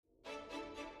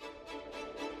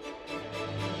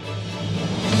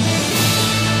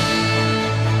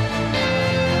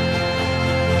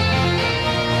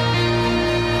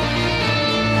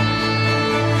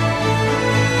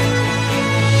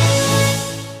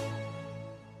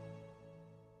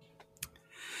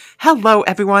Hello,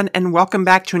 everyone, and welcome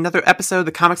back to another episode of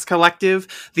the Comics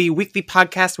Collective, the weekly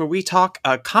podcast where we talk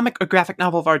a comic or graphic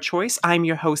novel of our choice. I'm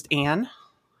your host, Anne.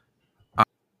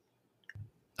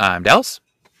 I'm Dallas.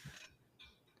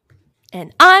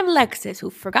 And I'm Lexus, who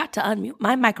forgot to unmute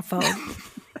my microphone.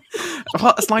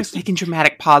 Well, as long as we're taking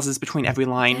dramatic pauses between every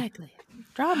line. Exactly.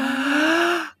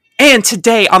 Drama. And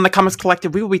today on the Comics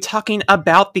Collective, we will be talking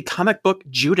about the comic book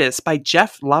Judas by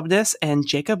Jeff Loveness and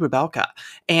Jacob Rubelka.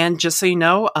 And just so you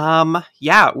know,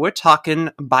 we're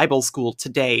talking Bible school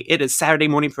today. It is Saturday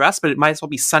morning for us, but it might as well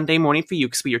be Sunday morning for you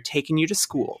because we are taking you to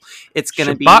school. It's going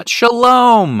to be... Shabbat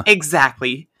Shalom!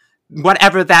 Exactly.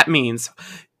 Whatever that means.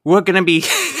 We're going to be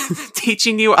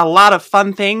teaching you a lot of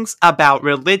fun things about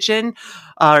religion,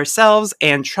 ourselves,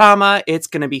 and trauma. It's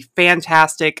going to be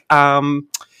fantastic.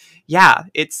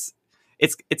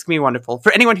 It's gonna be wonderful.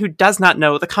 For anyone who does not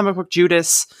know, the comic book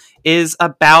Judas is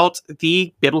about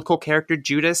the biblical character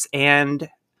Judas and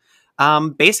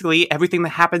basically everything that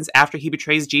happens after he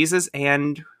betrays Jesus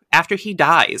and after he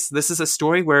dies. This is a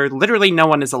story where literally no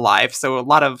one is alive, so a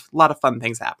lot of fun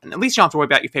things happen. At least you don't have to worry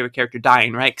about your favorite character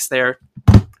dying, right? Because they're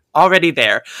already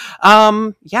there.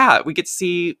 We get to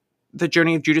see the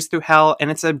journey of Judas through hell, and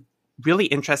it's a really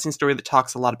interesting story that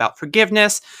talks a lot about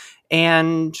forgiveness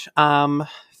and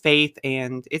faith,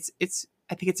 and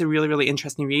I think it's a really, really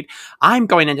interesting read. I'm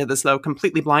going into this, though,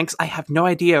 completely blind because I have no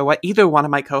idea what either one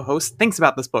of my co-hosts thinks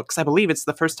about this book, because I believe it's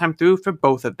the first time through for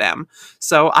both of them.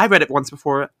 So I read it once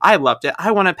before. I loved it.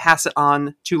 I want to pass it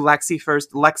on to Lexi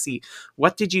first. Lexi,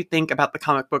 what did you think about the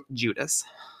comic book Judas?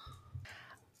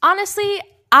 Honestly,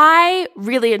 I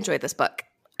really enjoyed this book.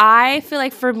 I feel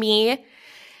like for me,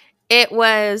 it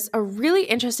was a really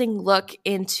interesting look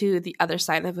into the other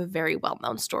side of a very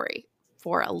well-known story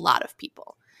for a lot of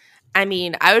people. I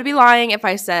mean, I would be lying if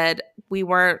I said we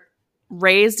weren't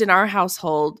raised in our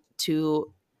household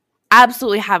to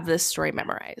absolutely have this story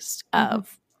memorized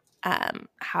of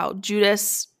how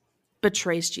Judas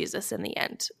betrays Jesus in the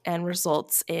end and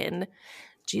results in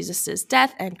Jesus's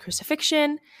death and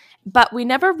crucifixion. But we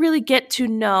never really get to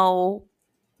know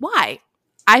why.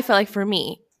 I feel like for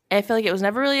me, I feel like it was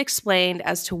never really explained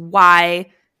as to why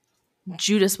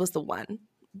Judas was the one.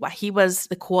 Why he was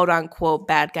the quote-unquote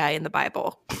bad guy in the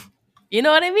Bible. You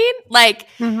know what I mean?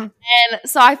 And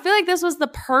so I feel like this was the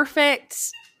perfect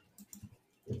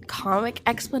comic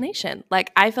explanation.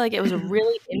 I feel like it was a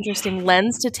really interesting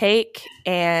lens to take,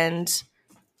 and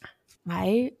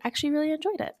I actually really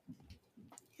enjoyed it.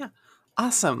 Yeah.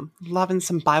 Awesome. Loving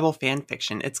some Bible fan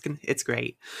fiction. It's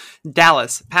great.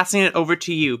 Dallas, passing it over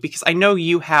to you, because I know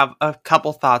you have a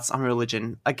couple thoughts on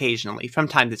religion occasionally from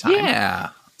time to time. Yeah,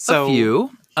 a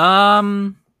few.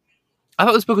 I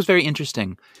thought this book was very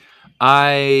interesting.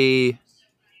 I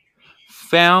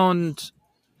found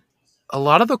a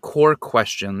lot of the core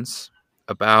questions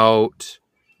about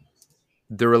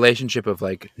the relationship of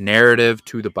narrative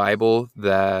to the Bible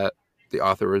that the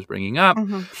author was bringing up.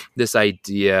 This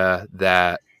idea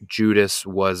that Judas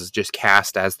was just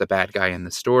cast as the bad guy in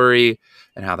the story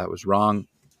and how that was wrong.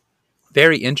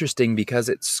 Very interesting because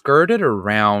it skirted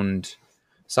around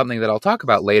something that I'll talk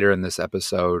about later in this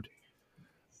episode,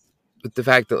 with the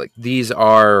fact that these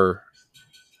are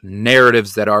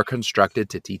narratives that are constructed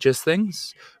to teach us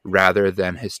things rather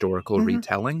than historical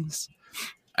retellings.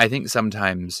 I think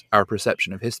sometimes our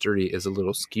perception of history is a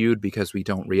little skewed because we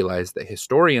don't realize that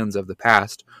historians of the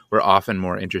past were often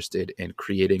more interested in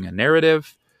creating a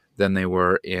narrative than they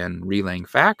were in relaying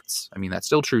facts. I mean, that's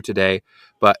still true today,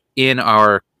 but in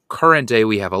our current day,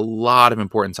 we have a lot of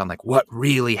importance on what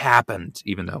really happened,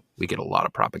 even though we get a lot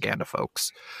of propaganda,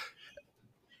 folks.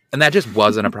 And that just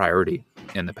wasn't a priority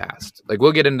in the past.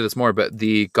 We'll get into this more, but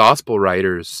the gospel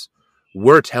writers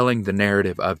were telling the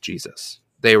narrative of Jesus.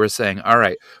 They were saying, all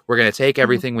right, we're going to take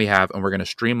everything we have and we're going to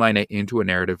streamline it into a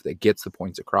narrative that gets the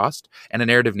points across. And a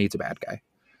narrative needs a bad guy.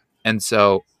 And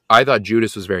so I thought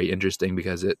Judas was very interesting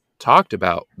because it talked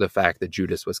about the fact that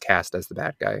Judas was cast as the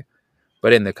bad guy.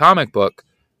 But in the comic book,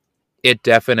 it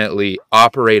definitely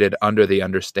operated under the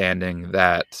understanding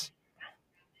that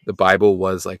the Bible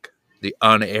was the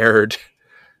unaired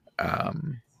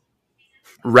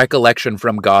recollection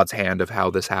from God's hand of how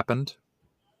this happened,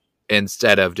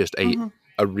 instead of just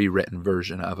a rewritten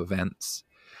version of events.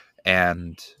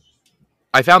 And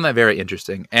I found that very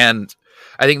interesting. And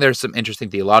I think there's some interesting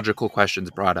theological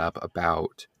questions brought up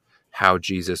about how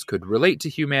Jesus could relate to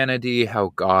humanity,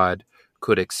 how God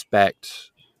could expect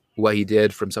what he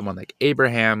did from someone like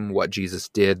Abraham, what Jesus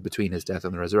did between his death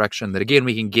and the resurrection, that again,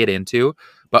 we can get into.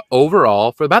 But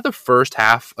overall, for about the first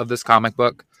half of this comic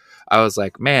book, I was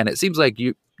like, man, it seems like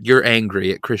you're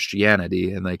angry at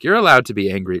Christianity, and you're allowed to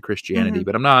be angry at Christianity,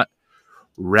 but I'm not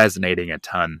resonating a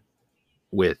ton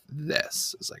with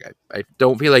this. It's like, I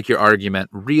don't feel like your argument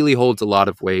really holds a lot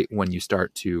of weight when you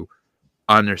start to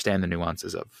understand the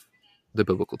nuances of the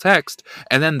biblical text.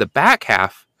 And then the back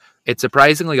half, it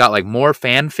surprisingly got like more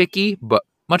fanficky, but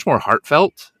much more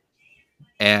heartfelt.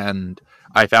 And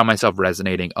I found myself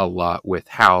resonating a lot with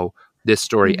how this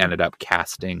story ended up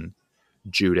casting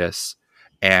Judas.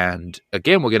 And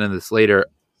again, we'll get into this later.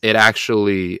 It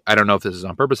actually, I don't know if this is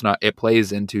on purpose or not, it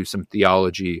plays into some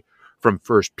theology from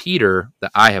First Peter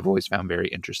that I have always found very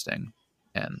interesting.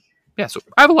 And yeah, so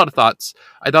I have a lot of thoughts.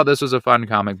 I thought this was a fun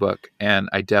comic book, and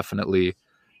I definitely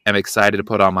am excited to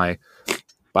put on my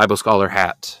Bible scholar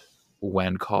hat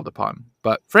when called upon.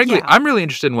 But frankly, I'm really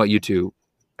interested in what you two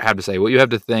have to say, what you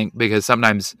have to think, because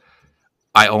sometimes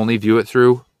I only view it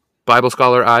through Bible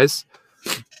scholar eyes.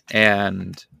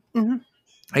 And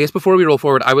I guess before we roll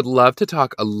forward, I would love to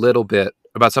talk a little bit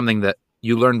about something that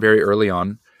you learned very early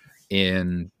on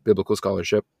in biblical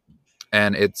scholarship.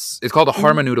 And it's called a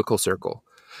hermeneutical circle.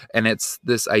 And it's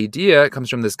this idea, it comes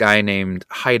from this guy named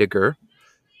Heidegger.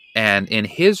 And in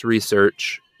his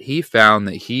research, he found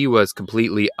that he was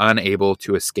completely unable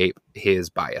to escape his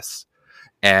bias.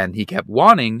 And he kept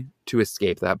wanting to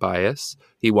escape that bias.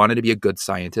 He wanted to be a good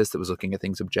scientist that was looking at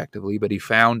things objectively, but he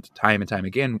found time and time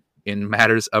again in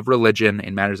matters of religion,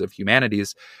 in matters of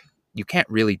humanities, you can't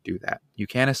really do that. You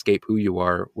can't escape who you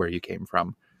are, where you came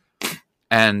from.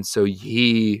 And so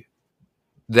he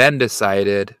then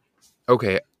decided,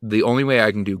 okay, the only way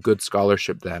I can do good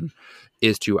scholarship then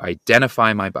is to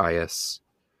identify my bias,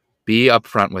 be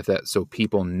upfront with it so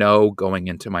people know going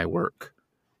into my work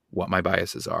what my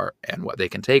biases are and what they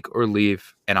can take or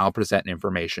leave, and I'll present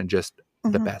information just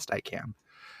the best I can.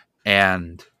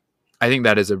 And I think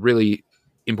that is a really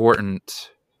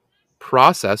important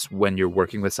process when you're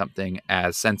working with something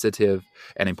as sensitive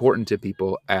and important to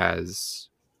people as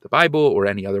the Bible or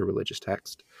any other religious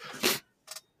text.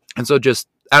 And so just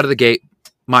out of the gate,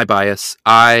 my bias,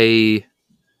 I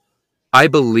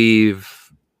believe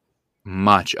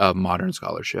much of modern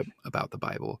scholarship about the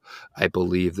Bible. I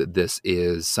believe that this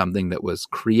is something that was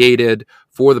created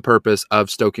for the purpose of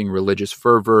stoking religious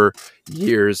fervor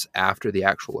years after the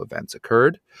actual events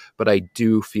occurred. But I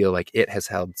do feel like it has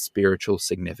held spiritual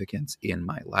significance in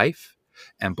my life,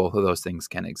 and both of those things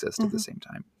can exist at the same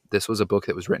time. This was a book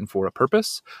that was written for a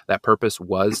purpose. That purpose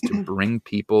was to bring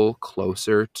people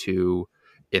closer to,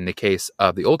 in the case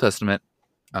of the Old Testament,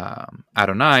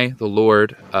 Adonai, the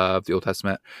Lord of the Old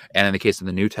Testament, and in the case of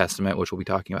the New Testament, which we'll be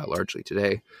talking about largely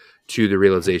today, to the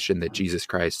realization that Jesus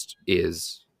Christ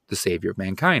is the Savior of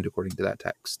mankind, according to that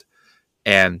text.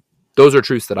 And those are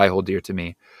truths that I hold dear to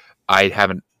me. I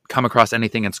haven't come across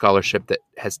anything in scholarship that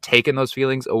has taken those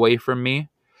feelings away from me.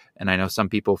 And I know some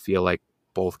people feel like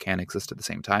both can exist at the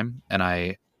same time. And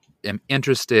I am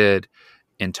interested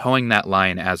in towing that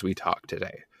line as we talk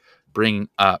today, bringing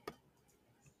up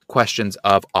questions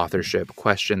of authorship,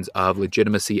 questions of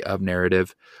legitimacy of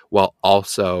narrative, while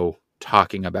also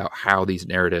talking about how these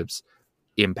narratives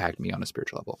impact me on a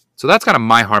spiritual level. So that's kind of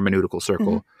my hermeneutical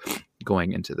circle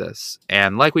going into this.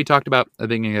 And like we talked about at the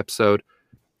beginning of the episode,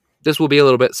 this will be a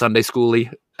little bit Sunday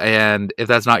schooly. And if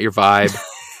that's not your vibe,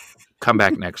 come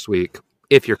back next week.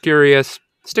 If you're curious,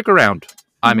 stick around.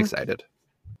 I'm excited.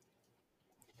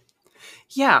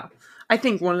 Yeah. I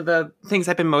think one of the things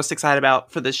I've been most excited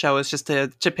about for this show is just to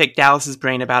pick Dallas's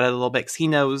brain about it a little bit, because he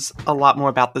knows a lot more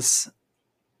about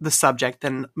the subject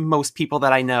than most people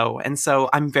that I know. And so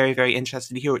I'm very, very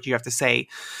interested to hear what you have to say.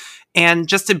 And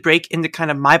just to break into kind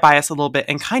of my bias a little bit,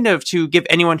 and kind of to give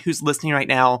anyone who's listening right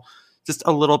now just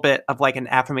a little bit of like an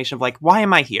affirmation of like, why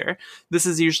am I here? This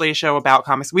is usually a show about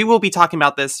comics. We will be talking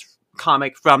about this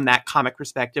comic from that comic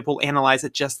perspective. We'll analyze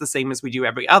it just the same as we do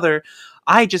every other.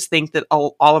 I just think that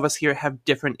all of us here have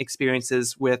different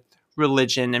experiences with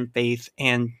religion and faith,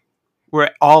 and we're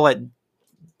all at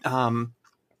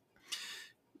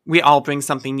we all bring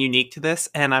something unique to this,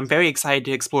 and I'm very excited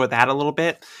to explore that a little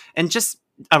bit. And just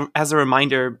as a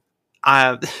reminder,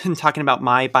 talking about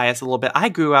my bias a little bit, I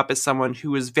grew up as someone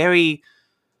who was very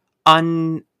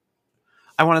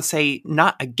I want to say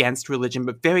not against religion,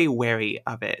 but very wary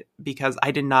of it, because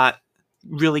I did not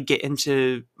really get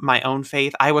into my own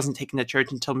faith. I wasn't taken to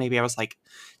church until maybe I was like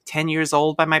 10 years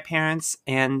old by my parents.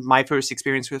 And my first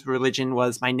experience with religion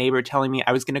was my neighbor telling me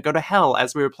I was going to go to hell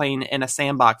as we were playing in a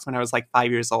sandbox when I was like 5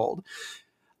 years old.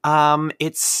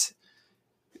 It's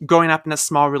growing up in a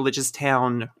small religious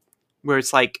town where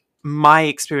it's like my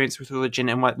experience with religion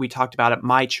and what we talked about at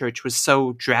my church was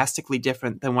so drastically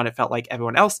different than what it felt like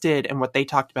everyone else did and what they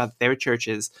talked about at their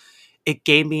churches. It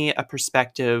gave me a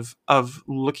perspective of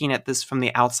looking at this from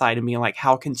the outside and being like,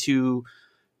 how can two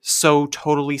so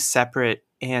totally separate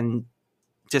and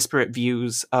disparate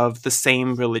views of the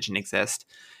same religion exist.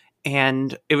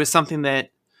 And it was something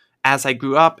that as I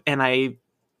grew up and I,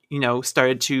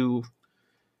 started to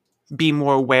be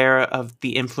more aware of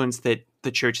the influence that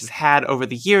the church has had over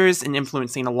the years and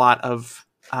influencing a lot of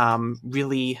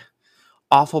really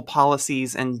awful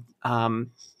policies and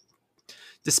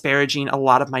disparaging a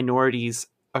lot of minorities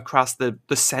across the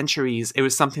centuries. It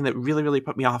was something that really, really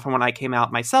put me off. And when I came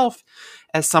out myself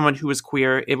as someone who was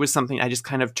queer, it was something I just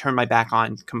kind of turned my back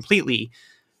on completely.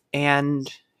 And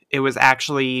it was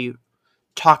actually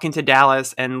talking to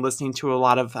Dallas and listening to a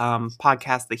lot of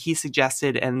podcasts that he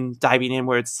suggested and diving in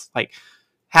where it's like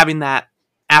having that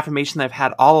affirmation that I've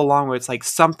had all along where it's like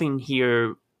something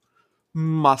here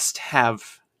must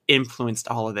have influenced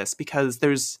all of this, because there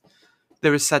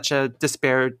was such a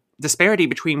disparity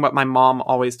between what my mom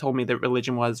always told me that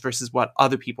religion was versus what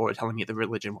other people were telling me that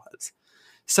religion was.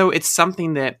 So it's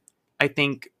something that I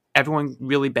think everyone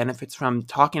really benefits from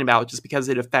talking about, just because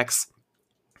it affects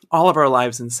all of our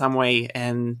lives in some way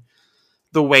and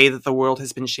the way that the world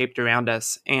has been shaped around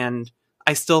us. And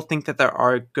I still think that there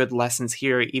are good lessons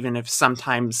here, even if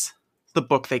sometimes the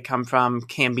book they come from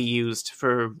can be used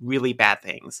for really bad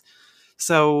things.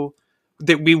 So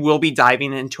that we will be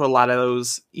diving into a lot of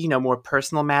those, more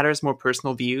personal matters, more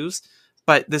personal views.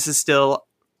 But this is still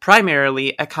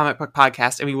primarily a comic book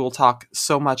podcast, and we will talk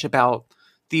so much about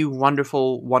the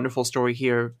wonderful, wonderful story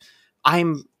here.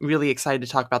 I'm really excited to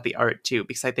talk about the art too,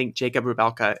 because I think Jacob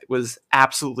Rebelka was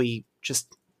absolutely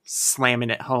just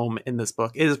slamming it home in this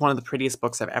book. It is one of the prettiest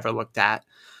books I've ever looked at.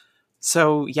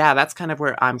 So yeah, that's kind of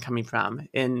where I'm coming from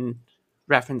in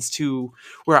reference to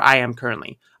where I am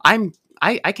currently.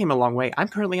 I came a long way. I'm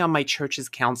currently on my church's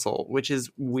council, which is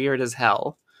weird as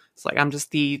hell. It's like I'm just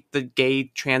the gay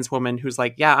trans woman who's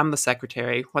like, yeah, I'm the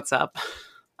secretary. What's up?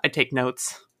 I take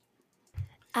notes.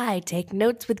 I take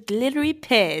notes with glittery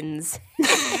pens.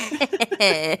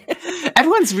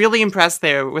 Everyone's really impressed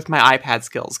there with my iPad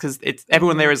skills, because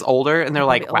everyone there is older and they're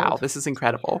like, wow, this is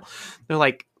incredible. They're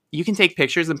like, you can take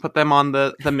pictures and put them on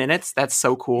the minutes. That's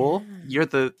so cool.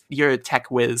 Yeah. You're a tech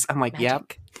whiz. I'm like,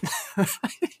 magic. Yep.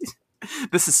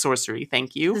 This is sorcery.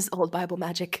 Thank you. This is old Bible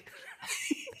magic.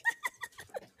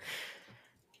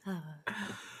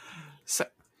 So,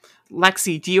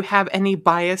 Lexi, do you have any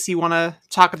bias you want to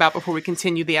talk about before we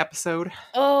continue the episode?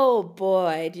 Oh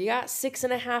boy, do you got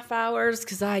 6.5 hours?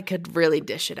 Because I could really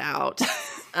dish it out.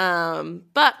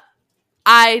 But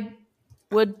I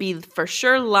would be for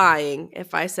sure lying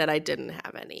if I said I didn't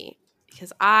have any.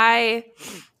 Because I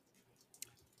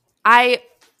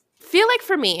feel like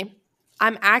for me,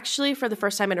 I'm actually, for the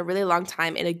first time in a really long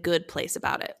time, in a good place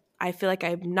about it. I feel like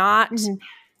I'm not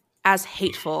as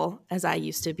hateful as I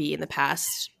used to be in the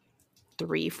past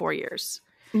 3-4 years.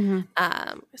 Mm-hmm.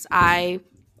 I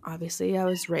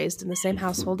was raised in the same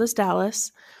household as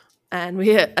Dallas, and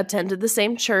we attended the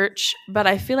same church. But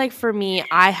I feel like for me,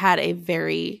 I had a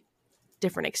very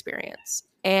different experience.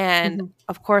 And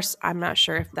of course, I'm not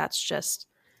sure if that's just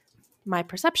my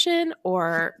perception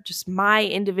or just my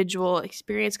individual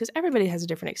experience, because everybody has a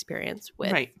different experience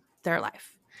with their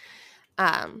life.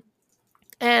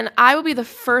 And I will be the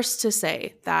first to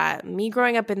say that me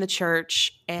growing up in the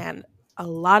church and a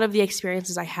lot of the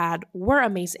experiences I had were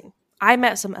amazing. I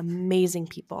met some amazing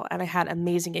people and I had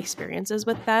amazing experiences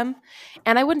with them.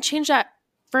 And I wouldn't change that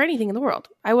for anything in the world.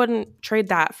 I wouldn't trade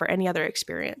that for any other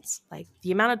experience. Like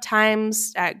the amount of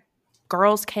times at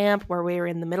girls' camp where we were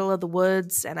in the middle of the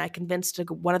woods and I convinced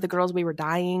one of the girls we were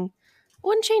dying, I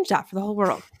wouldn't change that for the whole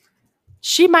world.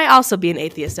 She might also be an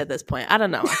atheist at this point. I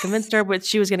don't know. I convinced her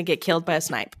she was going to get killed by a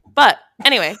snipe. But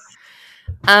anyway,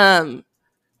 I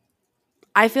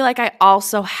feel like I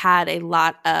also had a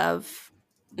lot of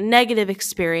negative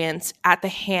experience at the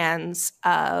hands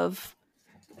of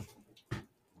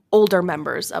older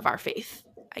members of our faith,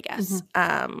 I guess.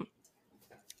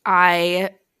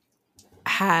 I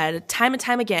had time and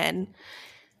time again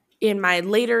in my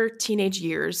later teenage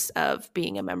years of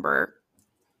being a member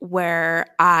where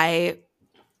I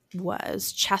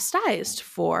was chastised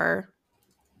for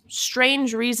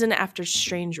strange reason after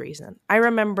strange reason. I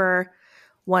remember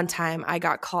one time I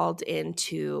got called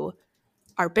into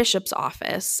our bishop's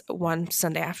office one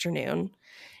Sunday afternoon,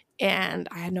 and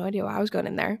I had no idea why I was going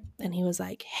in there. And he was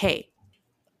like, hey,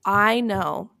 I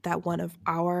know that one of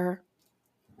our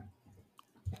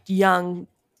young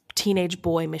teenage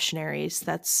boy missionaries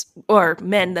or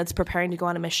men that's preparing to go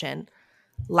on a mission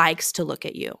likes to look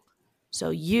at you. So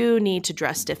you need to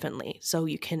dress differently so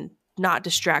you can not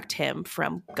distract him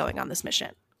from going on this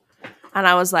mission. And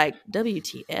I was like,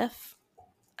 WTF?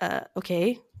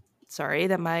 Okay. Sorry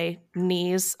that my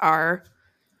knees are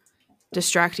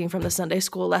distracting from the Sunday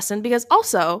school lesson, because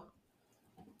also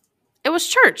it was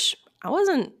church. I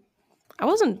wasn't,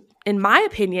 in my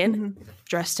opinion,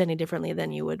 dressed any differently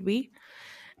than you would be.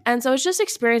 And so it's just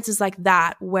experiences like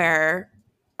that where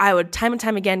I would time and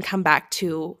time again come back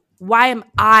to, why am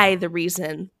I the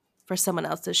reason for someone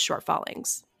else's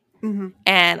shortfallings?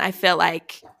 And I feel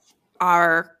like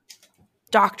our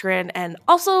doctrine and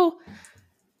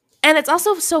it's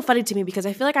also so funny to me because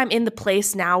I feel like I'm in the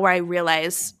place now where I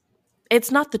realize it's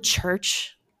not the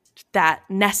church that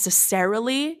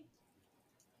necessarily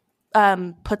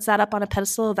puts that up on a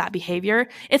pedestal, that behavior.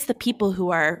 It's the people who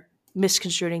are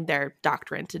misconstruing their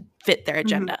doctrine to fit their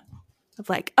agenda of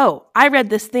like, oh, I read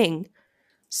this thing,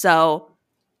 so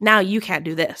now you can't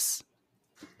do this.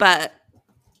 But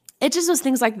it just was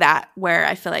things like that where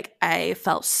I feel like I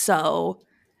felt so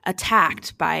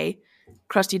attacked by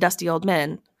crusty, dusty old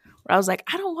men where I was like,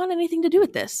 I don't want anything to do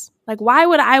with this. Like, why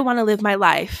would I want to live my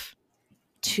life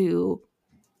to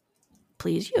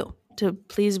please you, to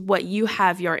please what you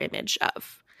have your image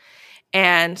of?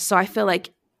 And so I feel like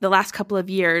the last couple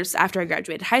of years after I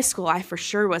graduated high school, I for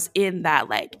sure was in that,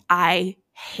 like, I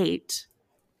hate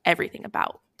everything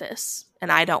about this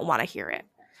and I don't want to hear it.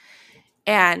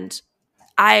 And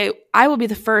I will be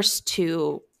the first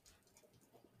to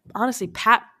honestly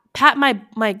pat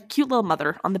my cute little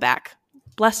mother on the back.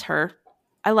 Bless her.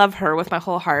 I love her with my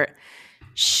whole heart.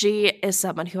 She is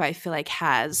someone who I feel like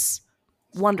has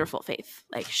wonderful faith.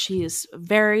 Like, she is a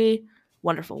very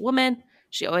wonderful woman.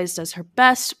 She always does her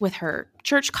best with her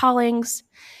church callings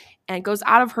and goes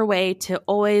out of her way to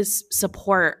always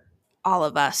support all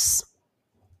of us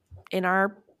in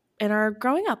our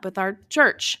growing up with our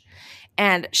church.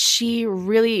 And she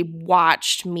really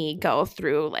watched me go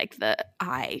through like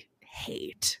I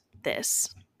hate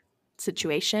this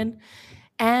situation.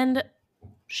 And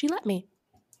she let me,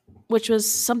 which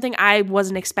was something I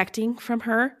wasn't expecting from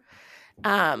her.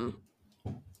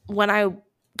 When I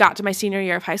got to my senior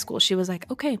year of high school, she was like,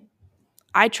 okay,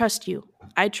 I trust you.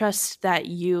 I trust that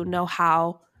you know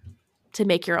how to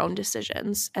make your own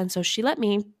decisions. And so she let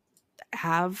me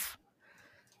have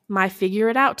my figure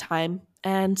it out time.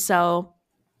 And so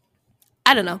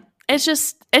I don't know. It's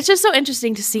just so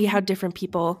interesting to see how different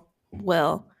people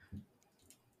will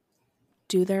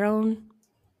do their own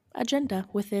agenda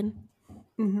within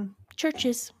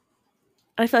churches.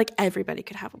 And I feel like everybody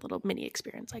could have a little mini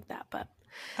experience like that, but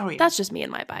that's just me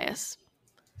and my bias.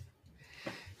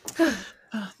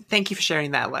 Thank you for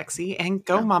sharing that, Lexi. And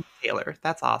go Mom Taylor.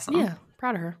 That's awesome. Yeah,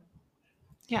 proud of her.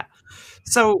 Yeah.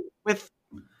 So with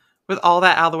all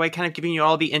that out of the way, kind of giving you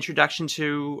all the introduction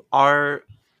to our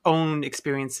own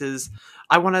experiences,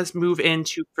 I want to move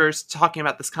into first talking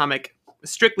about this comic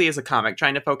strictly as a comic,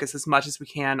 trying to focus as much as we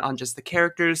can on just the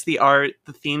characters, the art,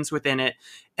 the themes within it,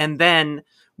 and then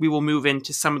we will move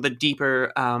into some of the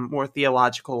deeper, more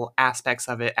theological aspects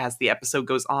of it as the episode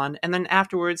goes on. And then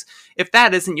afterwards, if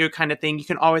that isn't your kind of thing, you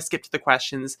can always skip to the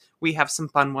questions. We have some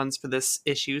fun ones for this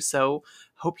issue, so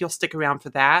hope you'll stick around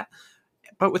for that.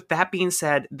 But with that being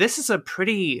said, this is a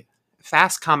pretty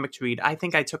fast comic to read. I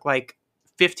think I took like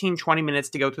 15, 20 minutes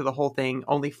to go through the whole thing,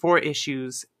 only 4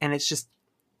 issues, and it's just,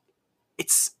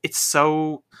 it's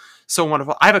so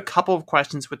wonderful. I have a couple of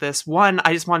questions with this. One,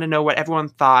 I just want to know what everyone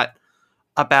thought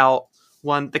about,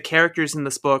 one, the characters in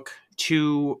this book,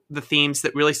 2, the themes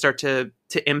that really start to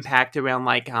impact around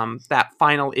like that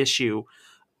final issue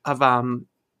of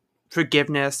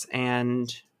forgiveness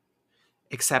and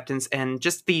acceptance, and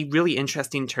just the really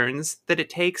interesting turns that it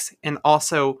takes. And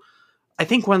also, I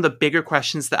think one of the bigger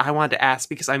questions that I wanted to ask,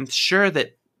 because I'm sure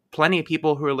that plenty of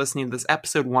people who are listening to this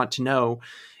episode want to know,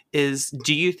 is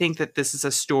do you think that this is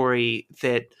a story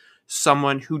that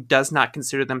someone who does not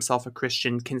consider themselves a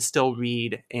Christian can still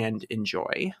read and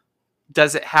enjoy?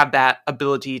 Does it have that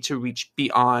ability to reach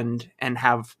beyond and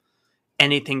have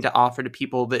anything to offer to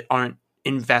people that aren't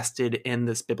invested in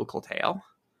this biblical tale?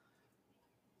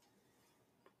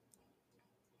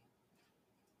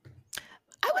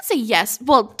 I would say yes.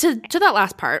 Well, to that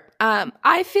last part,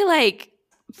 I feel like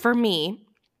for me,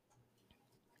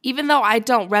 even though I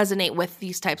don't resonate with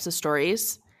these types of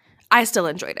stories, I still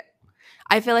enjoyed it.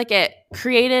 I feel like it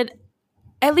created,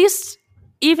 at least,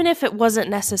 even if it wasn't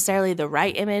necessarily the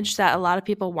right image that a lot of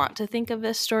people want to think of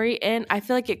this story in, I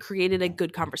feel like it created a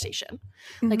good conversation.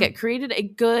 Like, it created a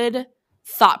good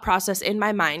thought process in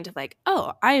my mind of like,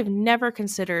 oh, I have never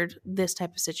considered this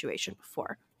type of situation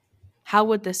before. How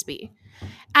would this be?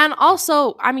 And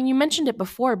also, I mean, you mentioned it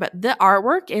before, but the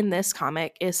artwork in this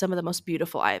comic is some of the most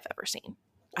beautiful I have ever seen.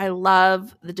 I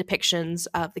love the depictions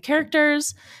of the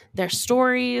characters, their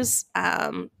stories,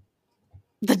 the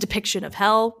depiction of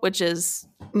hell, which is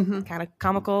kind of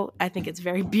comical. I think it's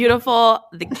very beautiful.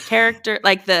 The character,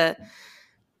 like the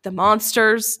the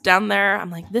monsters down there. I'm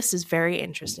like, this is very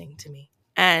interesting to me.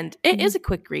 And it is a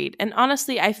quick read. And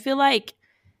honestly, I feel like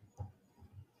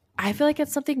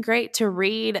it's something great to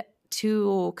read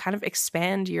to kind of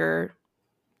expand your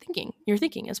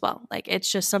thinking as well. Like,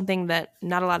 it's just something that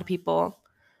not a lot of people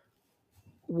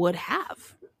would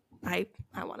have. I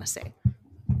want to say.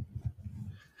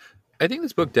 I think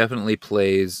this book definitely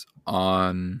plays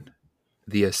on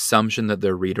the assumption that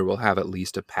the reader will have at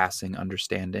least a passing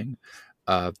understanding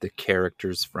of the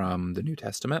characters from the New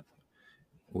Testament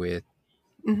with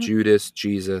Judas,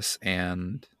 Jesus,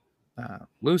 and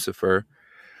Lucifer.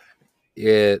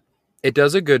 It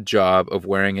does a good job of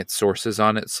wearing its sources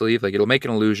on its sleeve. Like, it'll make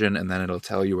an illusion and then it'll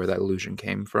tell you where that illusion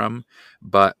came from.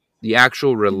 But the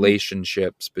actual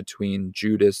relationships between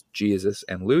Judas, Jesus,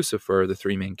 and Lucifer, the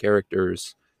three main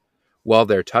characters, while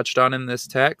they're touched on in this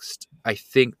text, I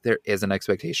think there is an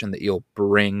expectation that you'll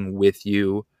bring with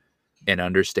you an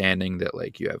understanding that,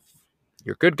 like, you have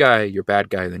your good guy, your bad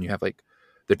guy, then you have like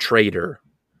the traitor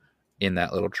in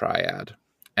that little triad.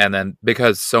 And then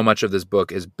because so much of this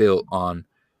book is built on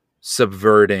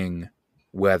subverting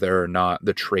whether or not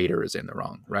the traitor is in the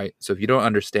wrong, right? So if you don't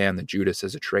understand that Judas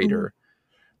is a traitor,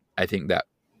 I think that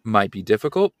might be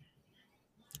difficult.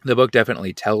 The book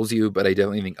definitely tells you, but I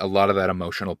definitely think a lot of that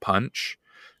emotional punch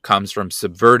comes from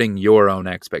subverting your own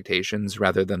expectations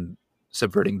rather than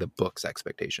subverting the book's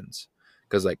expectations.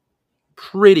 Because, like,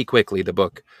 pretty quickly the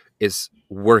book is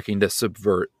working to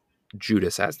subvert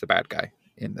Judas as the bad guy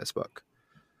in this book.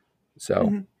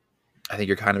 So I think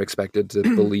you're kind of expected to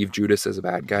believe Judas as a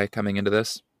bad guy coming into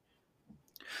this.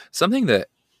 Something that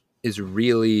is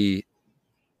really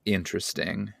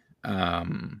interesting,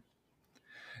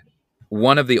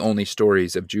 one of the only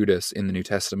stories of Judas in the New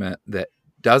Testament that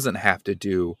doesn't have to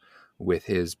do with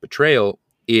his betrayal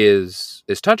is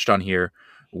touched on here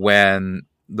when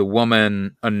the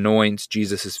woman anoints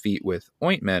Jesus' feet with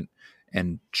ointment,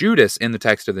 and Judas in the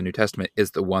text of the New Testament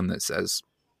is the one that says,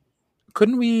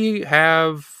 couldn't we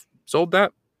have sold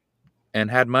that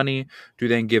and had money to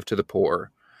then give to the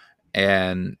poor?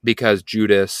 And because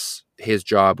Judas, his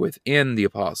job within the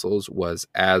apostles was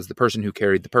as the person who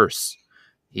carried the purse.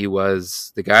 He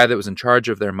was the guy that was in charge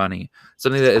of their money,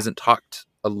 something that isn't talked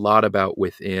a lot about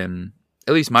within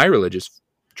at least my religious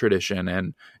tradition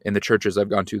and in the churches I've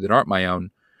gone to that aren't my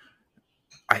own.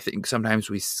 I think sometimes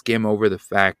we skim over the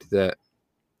fact that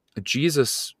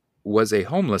Jesus was a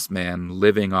homeless man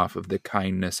living off of the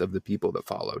kindness of the people that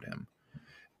followed him.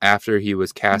 After he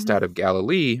was cast out of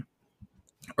Galilee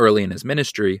early in his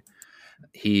ministry,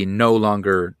 he no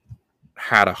longer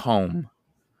had a home.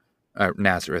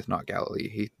 Nazareth, not Galilee.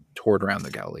 He toured around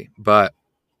the Galilee. But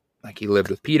like, he lived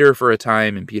with Peter for a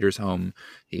time in Peter's home.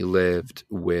 He lived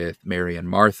with Mary and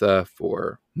Martha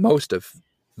for most of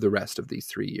the rest of these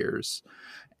 3 years.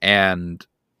 And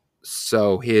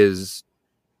so his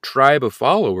tribe of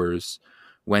followers,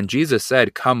 when Jesus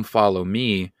said, "Come follow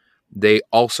me," they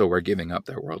also were giving up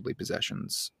their worldly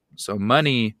possessions. So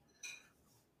money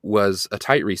was a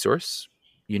tight resource.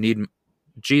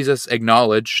 Jesus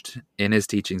acknowledged in his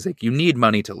teachings, like, you need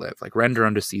money to live, like, render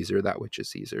unto Caesar that which is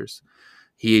Caesar's.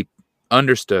 He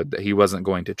understood that he wasn't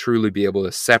going to truly be able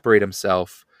to separate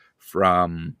himself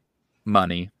from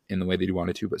money in the way that he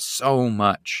wanted to, but so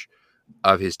much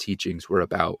of his teachings were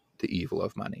about the evil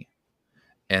of money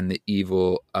and the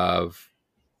evil of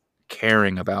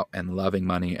caring about and loving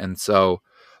money. And so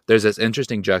there's this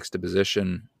interesting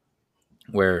juxtaposition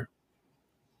where,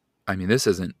 I mean, this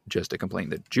isn't just a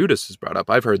complaint that Judas has brought up.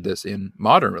 I've heard this in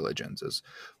modern religions as,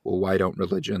 well, why don't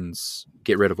religions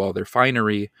get rid of all their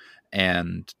finery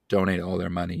and donate all their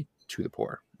money to the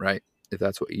poor, right? If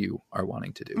that's what you are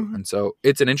wanting to do. And so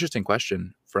it's an interesting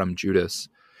question from Judas.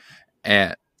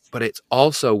 But it's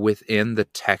also within the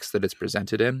text that it's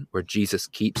presented in, where Jesus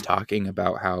keeps talking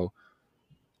about how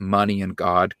money and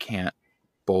God can't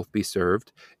both be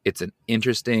served. It's an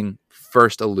interesting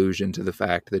first allusion to the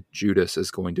fact that Judas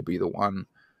is going to be the one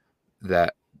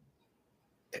that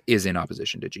is in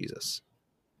opposition to Jesus.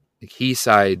 He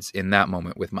sides in that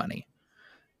moment with money.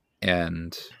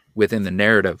 And within the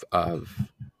narrative of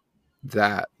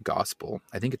that gospel,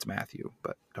 I think it's Matthew,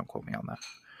 but don't quote me on that.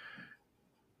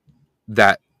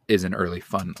 That is an early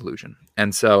fun allusion.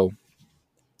 And so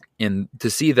to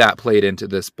see that played into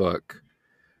this book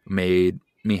made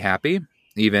me happy,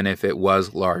 even if it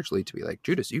was largely to be like,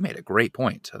 Judas, you made a great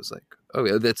point. I was like,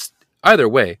 oh, that's either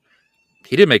way.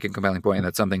 He did make a compelling point, and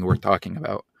that's something worth talking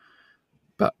about.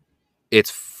 But it's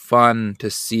fun to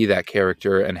see that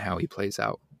character and how he plays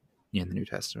out in the New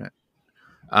Testament.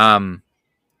 I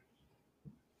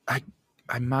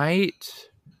might.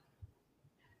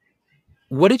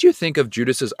 What did you think of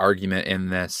Judas's argument in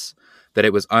this that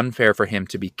it was unfair for him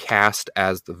to be cast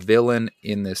as the villain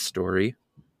in this story,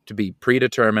 to be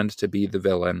predetermined to be the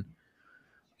villain.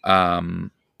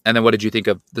 And then what did you think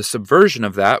of the subversion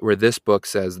of that, where this book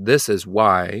says, this is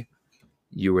why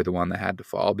you were the one that had to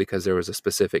fall, because there was a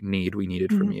specific need we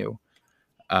needed from you?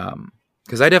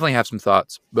 Because I definitely have some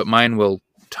thoughts, but mine will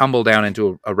tumble down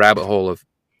into a rabbit hole of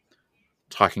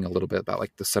talking a little bit about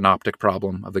like the synoptic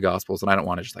problem of the Gospels, and I don't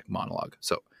want to just like monologue.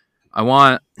 So I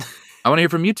want to hear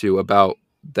from you two about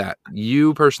that.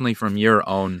 You personally, from your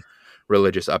own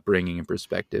religious upbringing and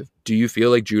perspective, do you feel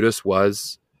like Judas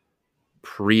was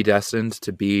predestined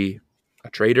to be a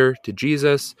traitor to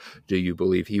Jesus? Do you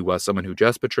believe he was someone who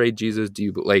just betrayed Jesus?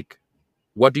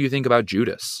 What do you think about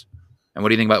Judas? And what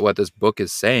do you think about what this book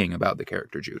is saying about the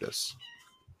character Judas?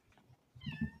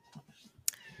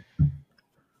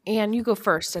 And you go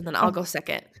first, and then I'll go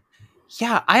second.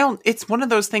 Yeah, it's one of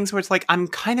those things where it's like, I'm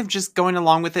kind of just going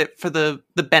along with it for the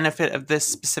benefit of this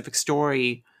specific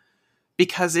story,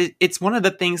 because it's one of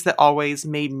the things that always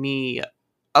made me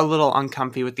a little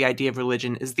uncomfy with the idea of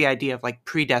religion, is the idea of like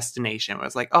predestination, where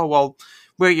it's like, oh, well,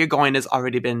 where you're going has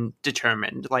already been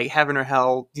determined. Like heaven or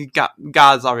hell,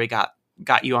 God's already got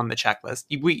you on the checklist.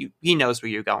 He knows where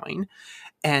you're going.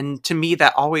 And to me,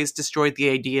 that always destroyed the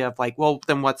idea of like, well,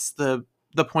 then what's the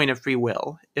point of free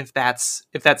will if that's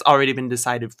already been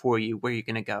decided for you where you're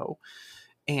going to go?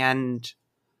 And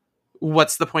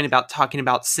what's the point about talking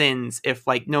about sins if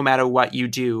like no matter what you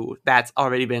do, that's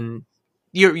already been,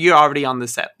 you're already on the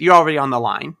set, you're already on the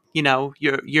line,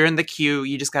 you're in the queue,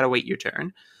 you just got to wait your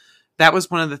turn. That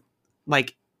was one of the,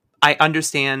 like, I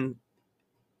understand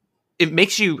it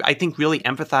makes you, I think, really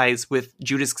empathize with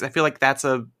Judas, because I feel like that's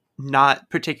a not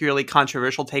particularly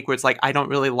controversial take, where it's like, I don't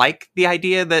really like the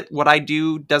idea that what I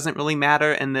do doesn't really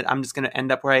matter and that I'm just going to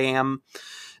end up where I am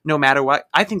no matter what.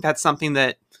 I think that's something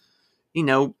that,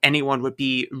 anyone would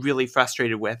be really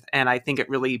frustrated with. And I think it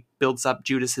really builds up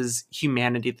Judas's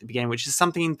humanity at the beginning, which is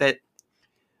something that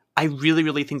I really,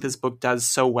 really think this book does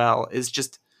so well, is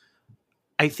just,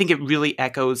 I think it really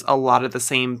echoes a lot of the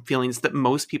same feelings that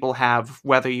most people have,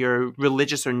 whether you're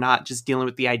religious or not, just dealing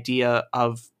with the idea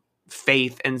of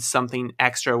faith and something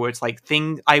extra, where it's like,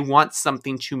 I want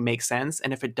something to make sense,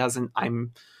 and if it doesn't,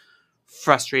 I'm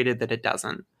frustrated that it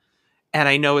doesn't. And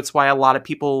I know it's why a lot of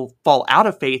people fall out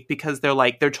of faith, because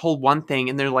they're told one thing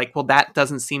and they're like, well, that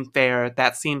doesn't seem fair.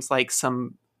 That seems like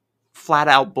some flat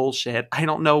out bullshit. I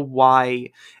don't know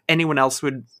why anyone else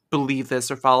would believe this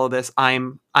or follow this.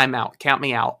 I'm out. Count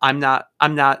me out. I'm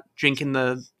not drinking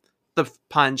the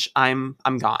punch. I'm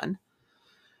gone.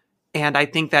 And I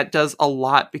think that does a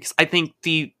lot, because I think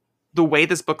the way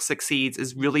this book succeeds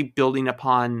is really building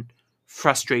upon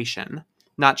frustration,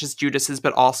 not just Judas's,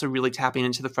 but also really tapping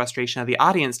into the frustration of the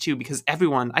audience too, because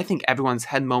I think everyone's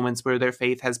had moments where their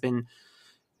faith has been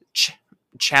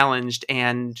challenged,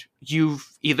 and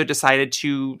you've either decided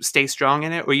to stay strong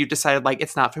in it, or you've decided like,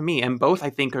 it's not for me. And both,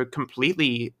 I think, are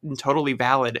completely and totally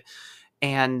valid.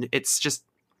 And it's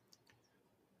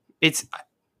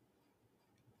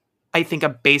I think a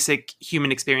basic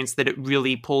human experience that it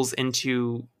really pulls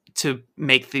into to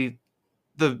make the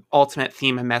ultimate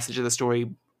theme and message of the story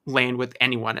land with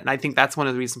anyone. And I think that's one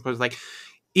of the reasons where, like,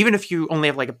 even if you only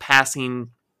have like a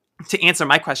passing, to answer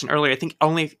my question earlier, I think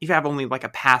if you have only like a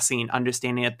passing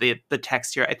understanding of the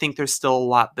text here, I think there's still a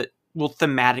lot that will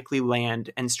thematically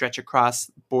land and stretch across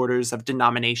borders of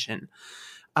denomination.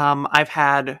 I've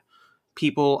had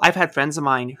friends of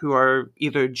mine who are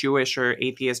either Jewish or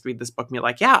atheist read this book and be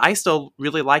like, yeah, I still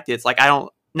really liked it. It's like, I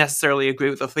don't necessarily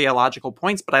agree with the theological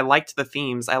points, but I liked the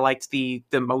themes. I liked the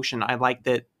emotion. I liked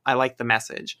it. I liked the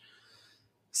message.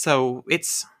 So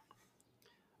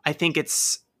I think it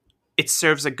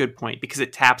serves a good point, because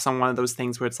it taps on one of those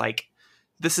things where it's like,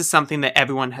 this is something that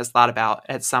everyone has thought about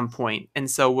at some point. And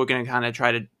so we're going to kind of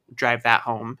try to drive that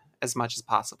home as much as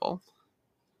possible.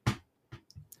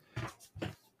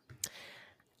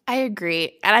 I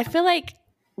agree. And I feel like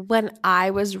when I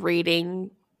was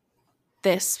reading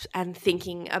this and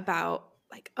thinking about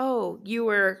like, oh, you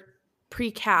were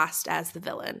precast as the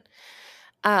villain,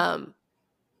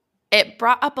 it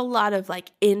brought up a lot of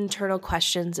like internal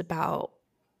questions about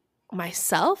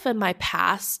myself and my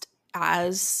past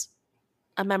as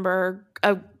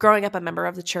growing up a member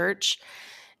of the church.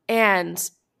 And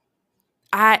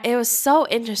it was so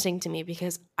interesting to me,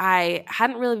 because I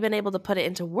hadn't really been able to put it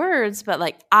into words, but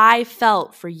like, I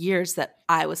felt for years that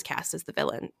I was cast as the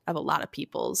villain of a lot of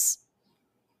people's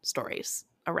stories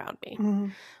around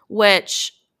me,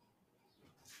 which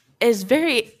is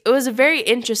it was a very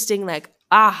interesting like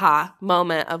aha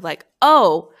moment of like,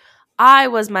 oh, I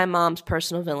was my mom's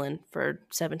personal villain for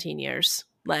 17 years.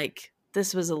 Like,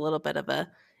 this was a little bit of a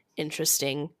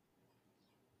interesting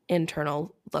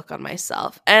internal look on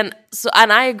myself. And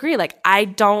I agree, like, I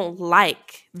don't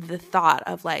like the thought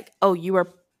of like, oh, you are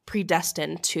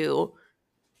predestined to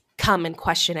come and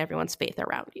question everyone's faith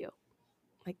around you.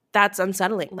 Like, that's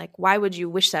unsettling. Like, why would you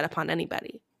wish that upon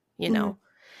anybody, you know?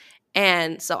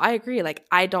 And so I agree, like,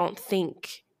 I don't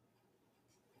think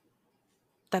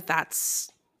that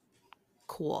that's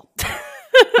cool.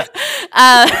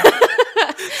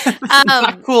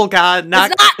 Not cool, God.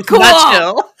 Not cool. Not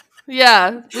chill.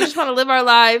 Yeah, we just want to live our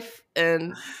life,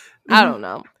 and I don't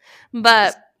know.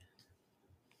 But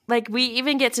like, we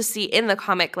even get to see in the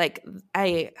comic, like,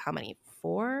 how many?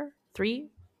 4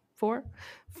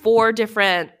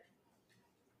 different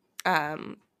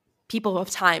people of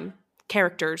time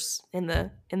characters in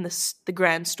the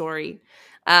grand story,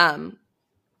 kind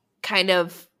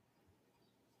of,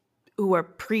 who are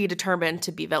predetermined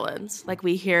to be villains. Like,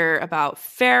 we hear about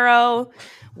Pharaoh,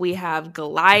 we have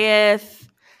Goliath,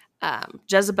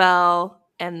 Jezebel,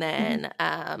 and then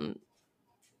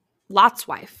Lot's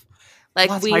wife. Like,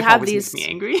 Lot's we wife have always these. makes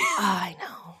me angry. I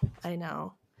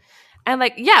know. And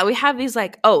like, yeah, we have these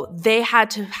like, oh, they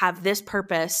had to have this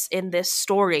purpose in this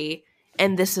story,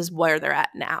 and this is where they're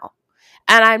at now.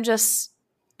 And I'm just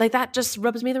like, that just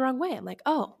rubs me the wrong way. I'm like,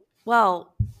 oh,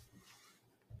 well,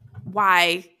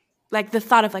 why? Like, the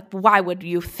thought of like, why would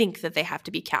you think that they have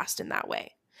to be cast in that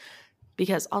way?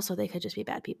 Because also they could just be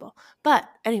bad people. But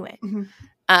anyway,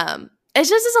 it's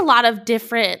just there's a lot of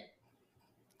different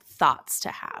thoughts to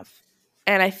have.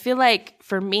 And I feel like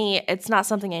for me, it's not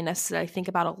something I necessarily think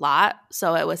about a lot.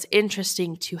 So it was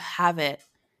interesting to have it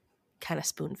kind of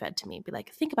spoon-fed to me. Be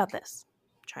like, think about this,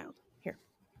 child. Here,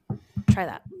 try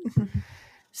that.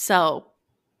 So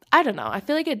I don't know. I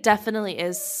feel like it definitely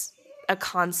is a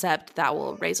concept that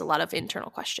will raise a lot of internal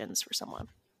questions for someone.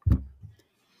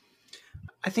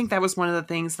 I think that was one of the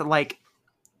things that like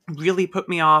really put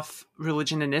me off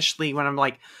religion initially, when I'm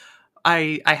like,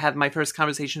 I had my first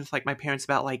conversation with like my parents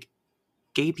about like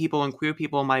gay people and queer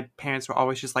people. My parents were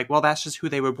always just like, well, that's just who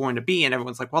they were born to be. And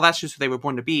everyone's like, well, that's just who they were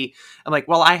born to be. I'm like,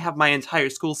 well, I have my entire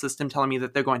school system telling me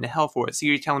that they're going to hell for it. So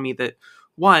you're telling me that,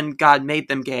 one, God made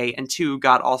them gay, and two,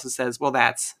 God also says, well,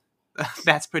 that's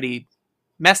pretty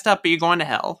messed up, but you're going to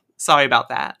hell. Sorry about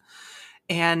that.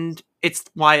 And it's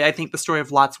why I think the story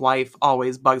of Lot's wife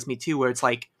always bugs me too, where it's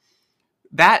like,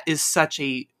 that is such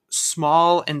a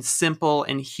small and simple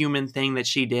and human thing that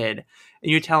she did.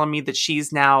 And you're telling me that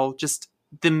she's now just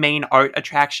the main art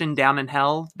attraction down in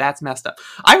hell? That's messed up.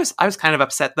 I was kind of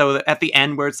upset though that at the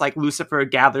end, where it's like Lucifer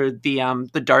gathered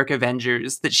the Dark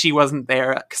Avengers, that she wasn't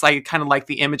there, because I kind of like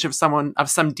the image of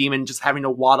some demon just having to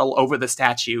waddle over the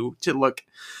statue to look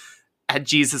at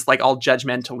Jesus like all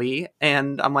judgmentally.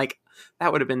 And I'm like,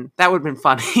 that would have been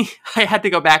funny. I had to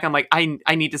go back. I'm like,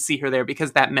 I need to see her there,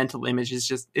 because that mental image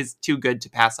is too good to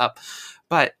pass up.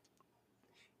 But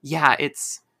yeah,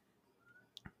 it's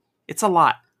a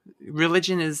lot.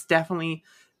 Religion is definitely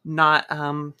not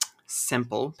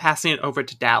simple. Passing it over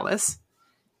to Dallas.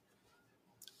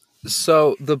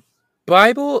 So the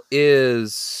Bible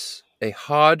is a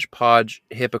hodgepodge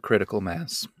hypocritical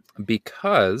mess,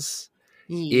 because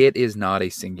it is not a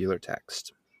singular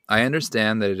text. I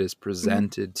understand that it is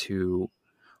presented to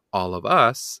all of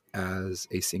us as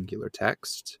a singular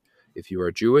text. If you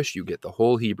are Jewish, you get the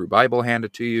whole Hebrew Bible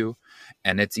handed to you,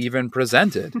 and it's even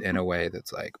presented in a way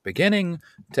that's like beginning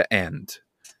to end.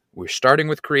 We're starting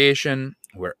with creation,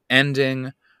 we're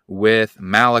ending with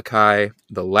Malachi,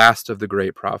 the last of the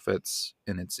great prophets,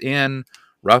 and it's in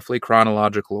roughly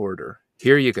chronological order.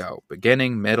 Here you go,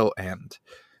 beginning, middle, end.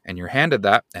 And you're handed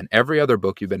that, and every other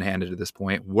book you've been handed to this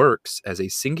point works as a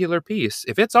singular piece.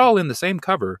 If it's all in the same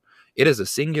cover, it is a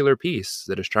singular piece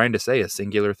that is trying to say a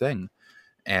singular thing.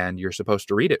 And you're supposed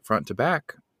to read it front to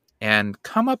back and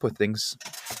come up with themes.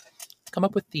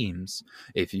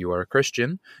 If you are a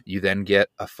Christian, you then get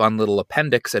a fun little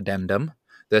appendix addendum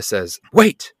that says,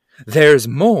 wait, there's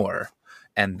more.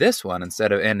 And this one,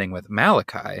 instead of ending with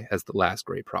Malachi as the last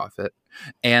great prophet,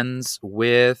 ends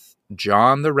with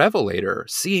John the Revelator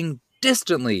seeing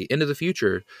distantly into the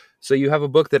future. So you have a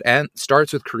book that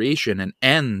starts with creation and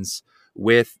ends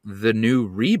with the new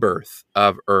rebirth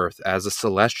of Earth as a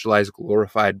celestialized,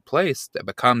 glorified place that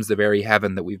becomes the very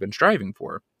heaven that we've been striving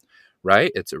for, right?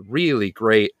 It's a really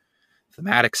great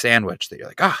thematic sandwich that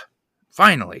you're like,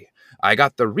 finally, I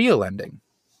got the real ending.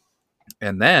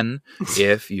 And then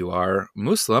if you are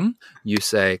Muslim, you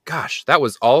say, gosh, that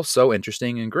was all so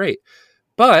interesting and great.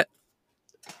 But,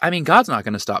 I mean, God's not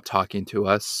going to stop talking to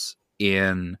us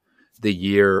in the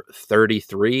year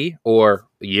 33 or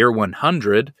year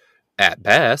 100 at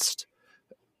best.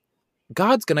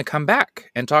 God's going to come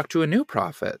back and talk to a new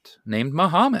prophet named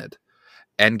Muhammad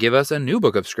and give us a new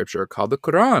book of scripture called the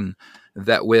Quran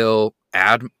that will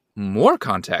add more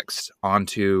context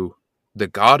onto the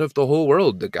God of the whole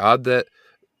world, the God that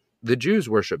the Jews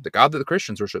worship, the God that the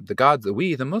Christians worship, the God that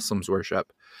we, the Muslims,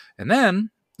 worship. And then,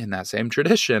 in that same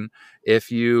tradition,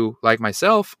 if you, like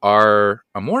myself, are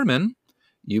a Mormon,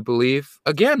 you believe,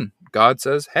 again, God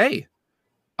says, hey,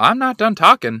 I'm not done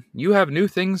talking. You have new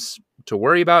things to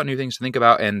worry about, new things to think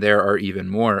about, and there are even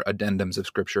more addendums of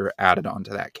scripture added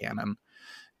onto that canon.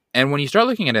 And when you start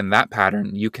looking at it in that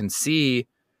pattern, you can see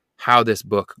how this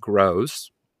book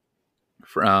grows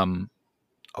from,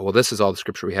 oh, well, this is all the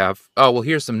scripture we have. Oh, well,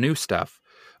 here's some new stuff.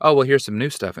 Oh, well, here's some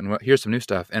new stuff. And here's some new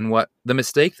stuff. And what the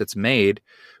mistake that's made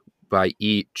by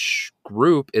each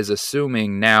group is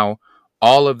assuming now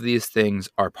all of these things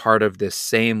are part of this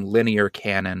same linear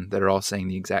canon that are all saying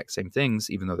the exact same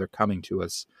things, even though they're coming to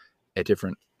us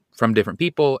from different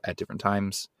people at different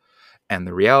times. And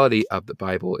the reality of the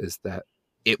Bible is that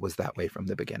it was that way from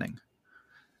the beginning.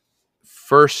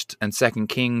 First and Second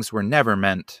Kings were never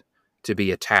meant to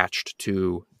be attached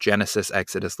to Genesis,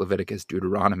 Exodus, Leviticus,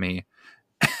 Deuteronomy,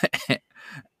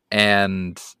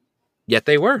 and yet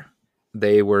they were.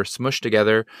 They were smushed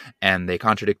together and they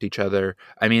contradict each other.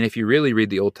 I mean, if you really read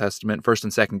the Old Testament, 1st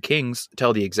and 2nd Kings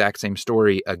tell the exact same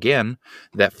story again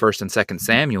that 1st and 2nd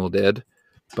Samuel did,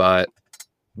 but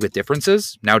with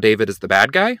differences. Now David is the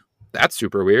bad guy. That's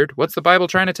super weird. What's the Bible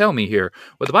trying to tell me here?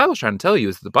 What the Bible's trying to tell you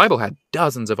is that the Bible had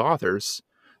dozens of authors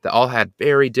that all had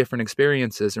very different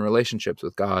experiences and relationships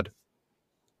with God.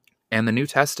 And the New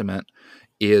Testament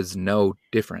is no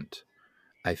different.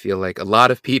 I feel like a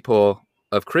lot of people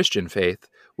of Christian faith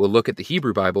will look at the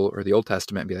Hebrew Bible or the Old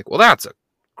Testament and be like, well, that's a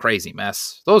crazy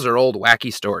mess. Those are old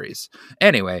wacky stories.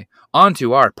 Anyway, on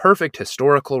to our perfect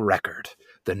historical record,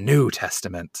 the New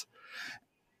Testament.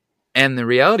 And the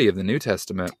reality of the New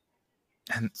Testament,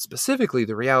 and specifically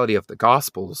the reality of the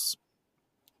Gospels,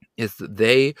 is that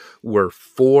they were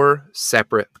 4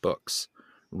 separate books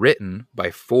written by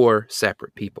 4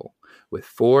 separate people with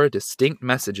 4 distinct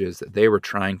messages that they were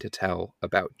trying to tell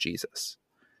about Jesus.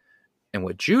 And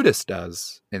what Judas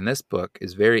does in this book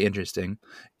is very interesting.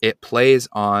 It plays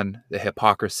on the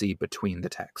hypocrisy between the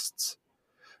texts,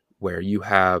 where you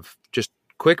have, just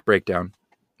quick breakdown,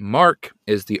 Mark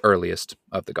is the earliest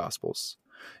of the Gospels.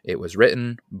 It was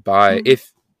written by,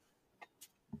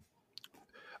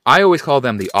 I always call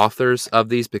them the authors of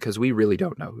these because we really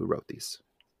don't know who wrote these.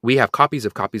 We have copies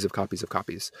of copies of copies of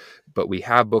copies, but we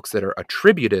have books that are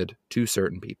attributed to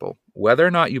certain people. Whether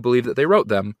or not you believe that they wrote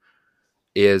them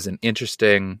is an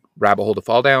interesting rabbit hole to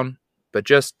fall down, but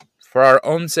just for our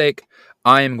own sake,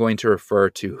 I am going to refer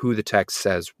to who the text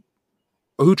says,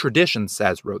 who tradition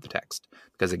says wrote the text.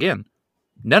 Because again,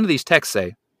 none of these texts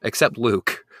say, except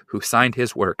Luke, who signed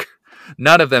his work,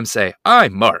 none of them say,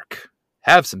 I'm Mark,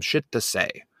 have some shit to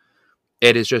say.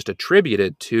 It is just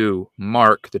attributed to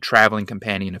Mark, the traveling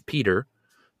companion of Peter.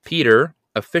 Peter,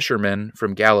 a fisherman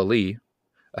from Galilee,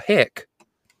 a hick,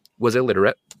 was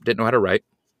illiterate, didn't know how to write.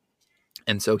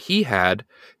 And so he had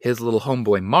his little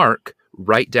homeboy Mark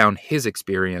write down his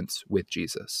experience with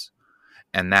Jesus.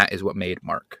 And that is what made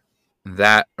Mark.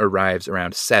 That arrives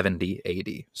around 70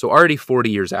 AD. So already 40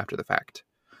 years after the fact.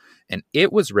 And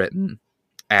it was written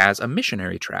as a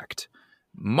missionary tract.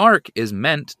 Mark is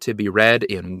meant to be read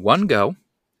in one go,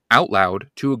 out loud,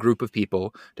 to a group of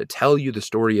people to tell you the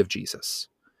story of Jesus.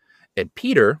 And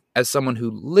Peter, as someone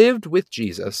who lived with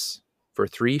Jesus for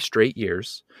 3 straight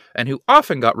years, and who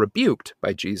often got rebuked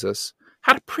by Jesus,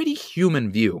 had a pretty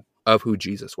human view of who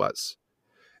Jesus was.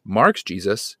 Mark's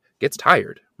Jesus gets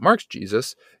tired. Mark's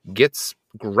Jesus gets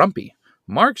grumpy.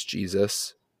 Mark's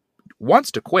Jesus wants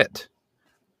to quit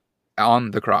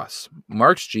on the cross.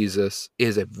 Mark's Jesus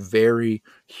is a very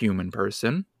human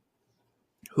person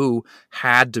who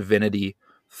had divinity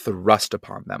thrust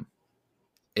upon them.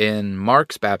 In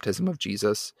Mark's baptism of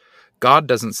Jesus, God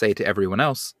doesn't say to everyone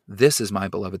else, this is my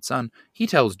beloved son. He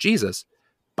tells Jesus,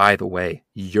 by the way,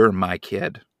 you're my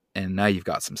kid, and now you've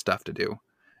got some stuff to do,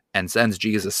 and sends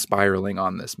Jesus spiraling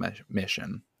on this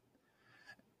mission.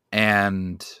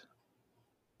 And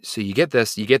so you get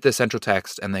this central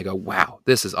text, and they go, wow,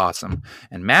 this is awesome.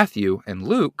 And Matthew and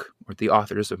Luke, or the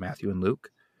authors of Matthew and Luke,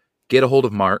 get a hold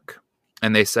of Mark,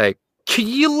 and they say,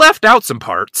 you left out some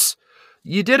parts.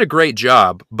 You did a great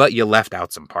job, but you left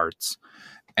out some parts.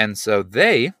 And so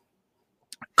they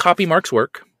copy Mark's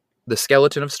work, the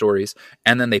skeleton of stories,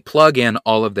 and then they plug in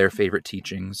all of their favorite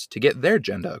teachings to get their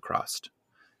agenda across.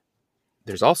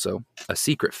 There's also a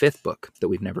secret 5th book that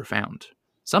we've never found.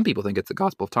 Some people think it's the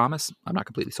Gospel of Thomas. I'm not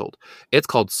completely sold. It's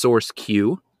called Source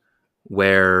Q,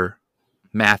 where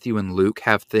Matthew and Luke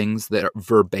have things that are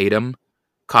verbatim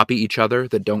copy each other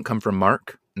that don't come from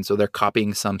Mark. And so they're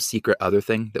copying some secret other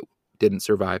thing that didn't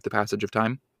survive the passage of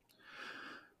time.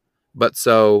 But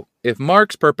so if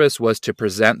Mark's purpose was to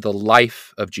present the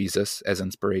life of Jesus as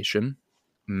inspiration,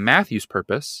 Matthew's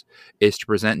purpose is to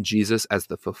present Jesus as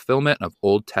the fulfillment of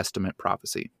Old Testament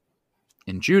prophecy.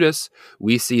 In Judas,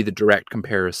 we see the direct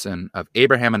comparison of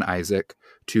Abraham and Isaac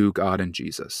to God and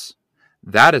Jesus.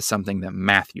 That is something that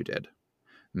Matthew did.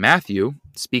 Matthew,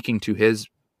 speaking to his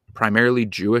primarily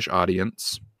Jewish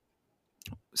audience,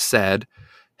 said,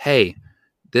 hey,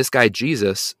 this guy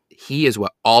Jesus, he is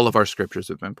what all of our scriptures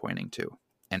have been pointing to.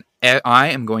 And I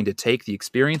am going to take the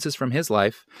experiences from his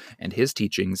life and his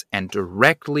teachings and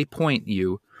directly point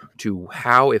you to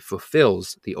how it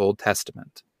fulfills the Old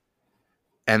Testament.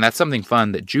 And that's something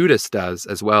fun that Judas does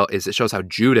as well, is it shows how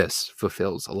Judas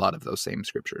fulfills a lot of those same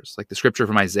scriptures. Like the scripture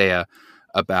from Isaiah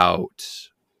about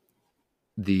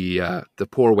the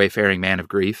poor wayfaring man of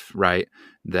grief, right,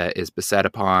 that is beset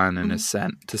upon and is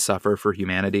sent to suffer for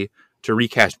humanity. To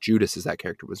recast Judas as that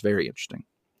character was very interesting.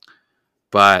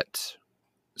 But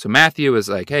so Matthew is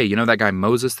like, hey, you know that guy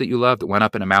Moses that you love that went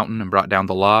up in a mountain and brought down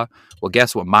the law? Well,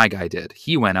 guess what my guy did?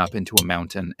 He went up into a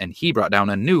mountain and he brought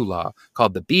down a new law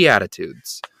called the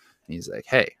Beatitudes. And he's like,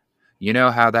 hey, you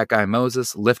know how that guy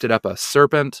Moses lifted up a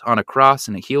serpent on a cross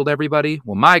and it healed everybody?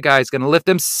 Well, my guy's going to lift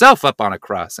himself up on a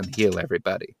cross and heal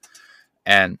everybody.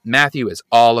 And Matthew is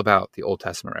all about the Old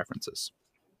Testament references.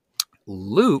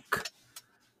 Luke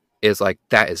is like,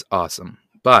 that is awesome.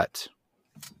 But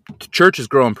the church is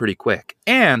growing pretty quick.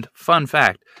 And, fun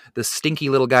fact, the stinky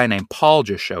little guy named Paul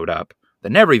just showed up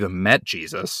that never even met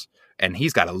Jesus. And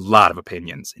he's got a lot of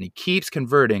opinions. And he keeps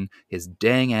converting his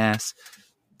dang ass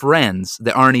friends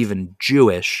that aren't even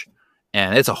Jewish.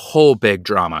 And it's a whole big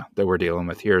drama that we're dealing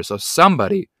with here. So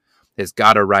somebody has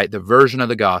got to write the version of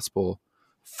the gospel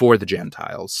for the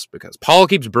Gentiles. Because Paul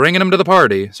keeps bringing them to the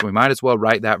party. So we might as well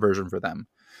write that version for them.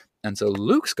 And so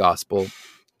Luke's gospel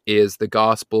is the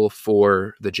gospel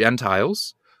for the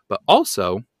Gentiles, but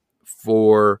also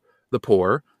for the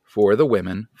poor, for the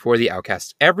women, for the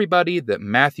outcasts. Everybody that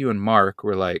Matthew and Mark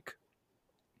were like,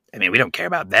 I mean, we don't care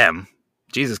about them.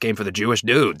 Jesus came for the Jewish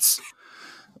dudes.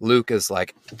 Luke is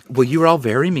like, well, you were all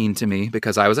very mean to me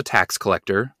because I was a tax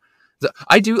collector.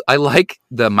 I like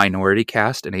the minority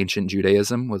caste in ancient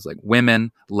Judaism was like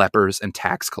women, lepers, and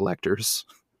tax collectors.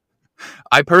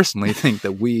 I personally think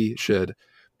that we should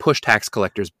push tax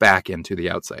collectors back into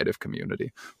the outside of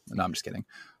community. No, I'm just kidding.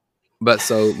 But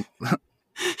so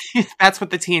that's what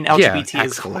the teen LGBT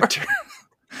is collector.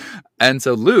 And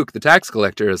so Luke, the tax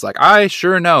collector, is like, I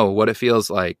sure know what it feels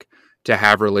like to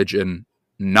have religion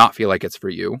not feel like it's for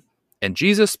you. And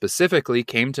Jesus specifically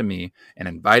came to me and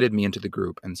invited me into the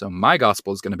group. And so my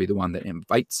gospel is going to be the one that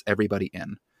invites everybody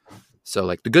in. So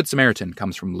like the Good Samaritan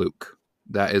comes from Luke.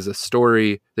 That is a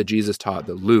story that Jesus taught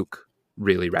that Luke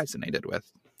really resonated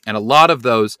with. And a lot of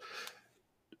those,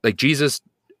 like Jesus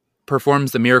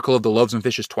performs the miracle of the loaves and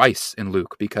fishes twice in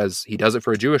Luke because he does it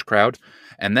for a Jewish crowd.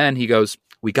 And then he goes,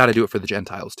 we got to do it for the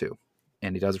Gentiles too.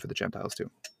 And he does it for the Gentiles too.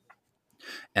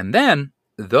 And then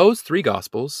those three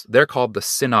gospels, they're called the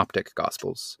synoptic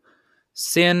gospels.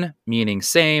 Syn meaning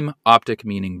same, optic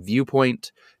meaning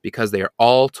viewpoint, because they are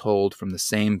all told from the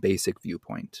same basic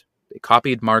viewpoint. They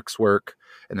copied Mark's work,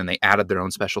 and then they added their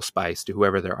own special spice to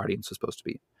whoever their audience was supposed to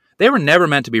be. They were never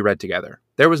meant to be read together.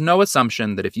 There was no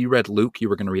assumption that if you read Luke, you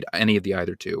were going to read any of the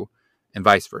other two, and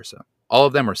vice versa. All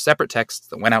of them were separate texts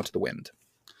that went out to the wind.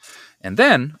 And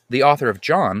then the author of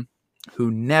John,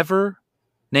 who never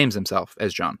names himself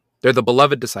as John. They're the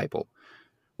beloved disciple.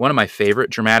 One of my favorite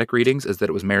dramatic readings is that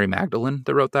it was Mary Magdalene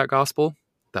that wrote that gospel.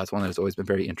 That's one that has always been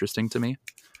very interesting to me.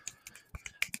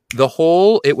 The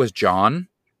whole "it was John"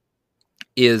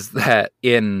 is that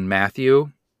in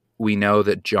Matthew, we know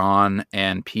that John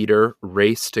and Peter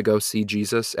race to go see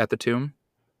Jesus at the tomb.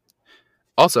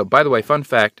 Also, by the way, fun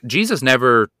fact, Jesus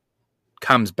never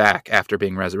comes back after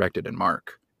being resurrected in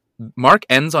Mark. Mark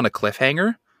ends on a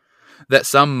cliffhanger that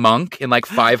some monk in like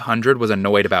 500 was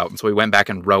annoyed about. And so he went back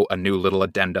and wrote a new little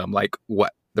addendum, like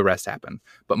what the rest happened.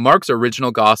 But Mark's original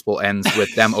gospel ends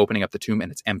with them opening up the tomb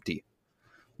and it's empty.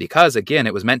 Because, again,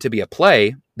 it was meant to be a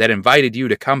play that invited you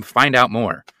to come find out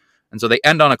more. And so they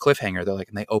end on a cliffhanger. They're like,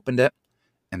 and they opened it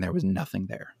and there was nothing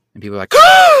there. And people are like,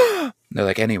 ah! They're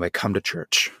like, anyway, come to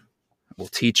church. We'll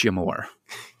teach you more.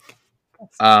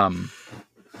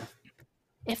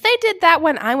 If they did that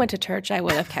when I went to church, I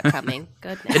would have kept coming.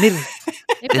 Goodness.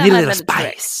 They need a little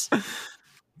spice.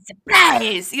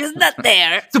 Surprise! He was not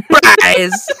there.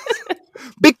 Surprise!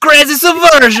 Big crazy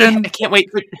subversion. I can't wait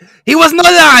for... He was not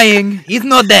dying. He's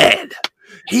not dead.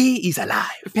 He is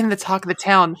alive. We've been the talk of the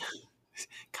town.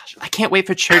 Gosh, I can't wait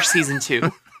for church season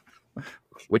 2.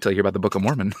 Wait till you hear about the Book of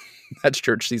Mormon. That's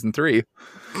church season 3.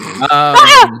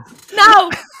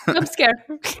 No, I'm scared.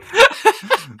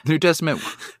 New Testament.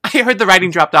 I heard the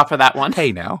writing dropped off for that one.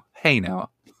 Hey now.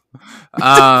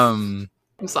 I'm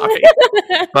sorry.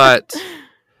 But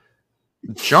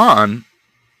John,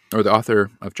 or the author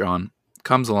of John,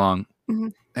 comes along,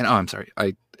 and I'm sorry,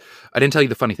 I didn't tell you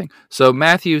the funny thing. So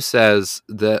Matthew says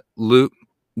that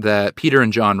that Peter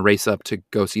and John race up to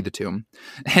go see the tomb,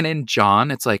 and in John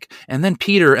it's like, and then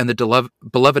Peter and the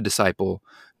beloved disciple,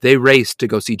 they raced to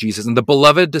go see Jesus, and the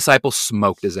beloved disciple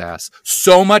smoked his ass.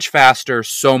 So much faster,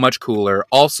 so much cooler,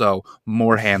 also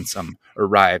more handsome.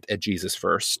 Arrived at Jesus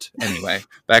first. Anyway,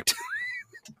 back to.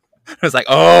 I was like,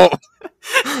 oh,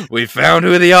 we found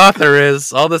who the author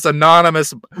is. All this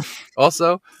anonymous.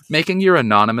 Also, making your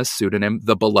anonymous pseudonym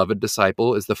the beloved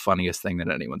disciple is the funniest thing that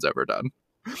anyone's ever done.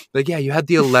 Like, yeah, you had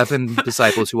the 11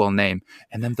 disciples who all name,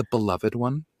 and then the beloved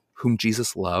one whom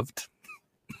Jesus loved.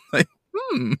 Like,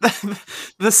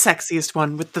 The sexiest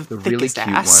one with the thickest really cute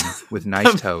ass. one with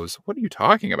nice toes. What are you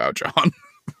talking about, John?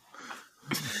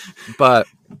 But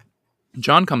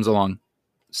John comes along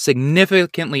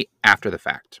significantly after the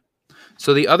fact.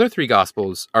 So the other 3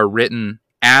 Gospels are written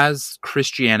as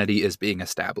Christianity is being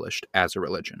established as a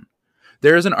religion.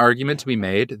 There is an argument to be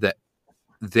made that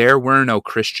there were no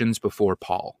Christians before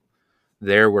Paul.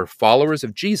 There were followers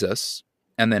of Jesus,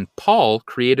 and then Paul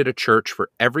created a church for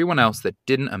everyone else that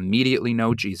didn't immediately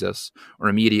know Jesus or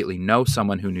immediately know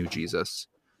someone who knew Jesus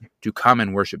to come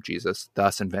and worship Jesus,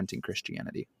 thus inventing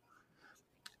Christianity.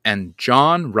 And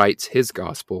John writes his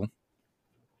gospel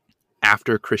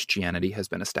after Christianity has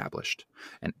been established,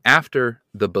 and after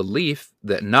the belief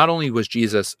that not only was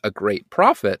Jesus a great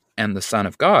prophet and the Son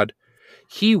of God,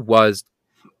 he was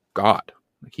God.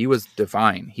 He was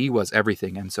divine. He was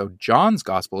everything. And so John's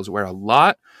gospel is where a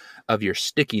lot of your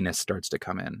stickiness starts to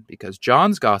come in, because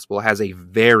John's gospel has a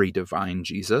very divine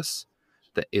Jesus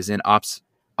that is in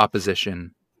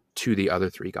opposition to the other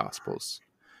 3 gospels,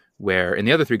 where in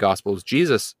the other 3 gospels,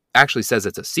 Jesus actually says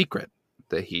it's a secret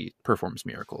that he performs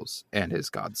miracles and is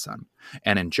God's son.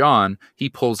 And in John, he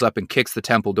pulls up and kicks the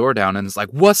temple door down and is like,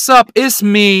 "What's up? It's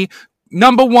me,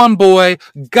 number 1 boy,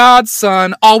 God's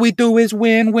son. All we do is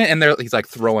win. And he's like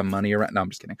throwing money around. No, I'm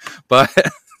just kidding. But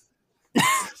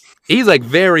he's like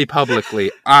very publicly,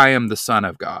 I am the Son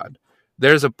of God.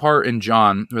 There's a part in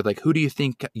John where like, who do you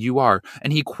think you are?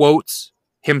 And he quotes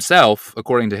himself,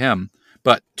 according to him,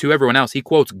 but to everyone else, he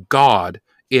quotes God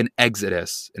in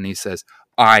Exodus. And he says,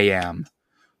 I am.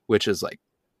 Which is like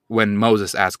when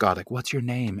Moses asked God, like, what's your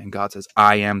name? And God says,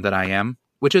 I am that I am,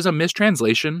 which is a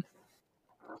mistranslation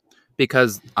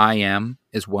because I am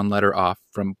is 1 letter off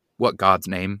from what God's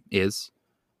name is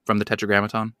from the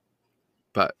Tetragrammaton.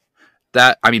 But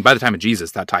that, I mean, by the time of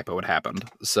Jesus, that typo had happened.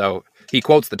 So he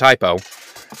quotes the typo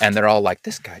and they're all like,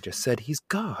 this guy just said he's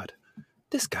God.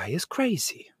 This guy is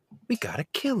crazy. We gotta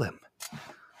kill him.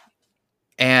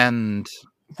 And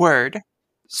Word.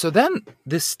 so then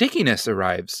this stickiness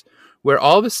arrives where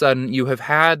all of a sudden you have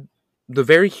had the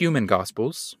very human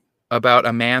gospels about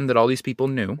a man that all these people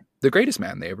knew, the greatest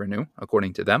man they ever knew,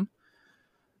 according to them.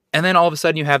 And then all of a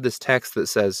sudden you have this text that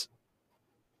says,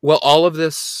 well, all of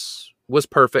this was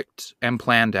perfect and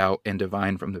planned out and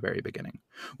divine from the very beginning.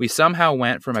 We somehow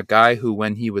went from a guy who,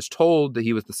 when he was told that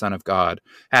he was the Son of God,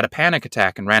 had a panic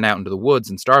attack and ran out into the woods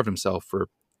and starved himself for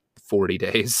 40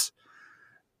 days,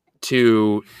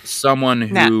 to someone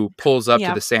who pulls up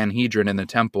to the Sanhedrin in the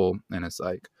temple and is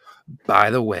like,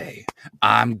 by the way,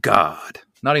 I'm God.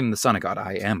 Not even the Son of God,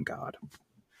 I am God.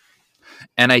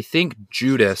 And I think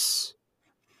Judas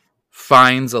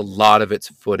finds a lot of its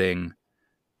footing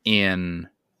in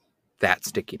that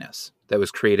stickiness that was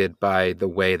created by the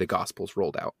way the Gospels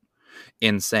rolled out,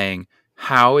 in saying,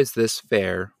 how is this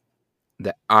fair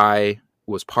that I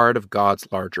was part of God's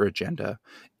larger agenda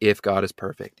if God is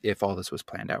perfect, if all this was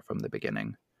planned out from the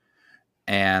beginning?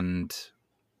 And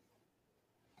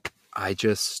I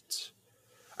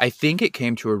think it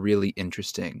came to a really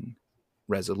interesting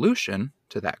resolution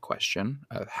to that question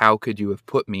of how could you have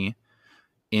put me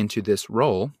into this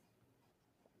role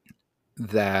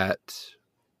that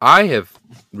I have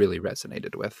really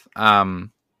resonated with.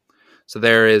 So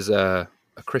there is a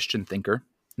Christian thinker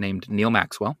named Neil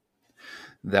Maxwell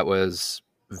that was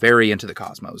very into the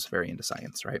cosmos, very into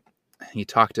science, right? He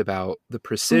talked about the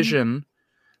precision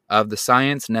of the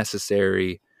science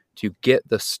necessary to get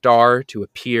the star to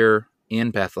appear in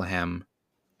Bethlehem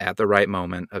at the right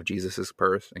moment of Jesus'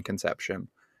 birth and conception,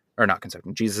 or not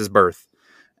conception, Jesus' birth,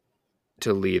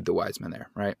 to lead the wise men there,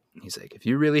 right? He's like, if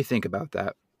you really think about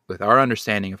that, with our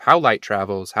understanding of how light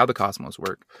travels, how the cosmos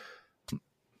work,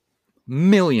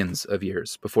 millions of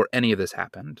years before any of this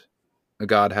happened,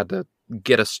 God had to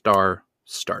get a star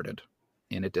started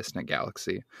in a distant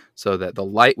galaxy so that the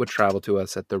light would travel to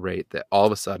us at the rate that all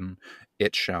of a sudden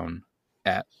it shone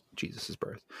at Jesus'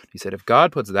 birth. He said, if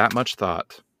God puts that much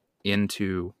thought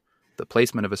into the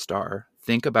placement of a star,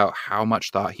 think about how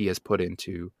much thought he has put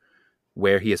into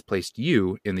where he has placed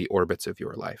you in the orbits of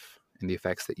your life and the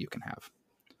effects that you can have.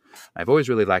 I've always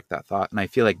really liked that thought, and I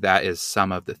feel like that is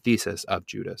some of the thesis of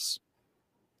Judas.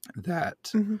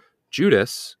 That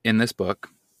Judas in this book,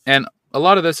 and a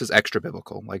lot of this is extra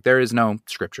biblical. Like, there is no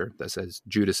scripture that says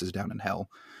Judas is down in hell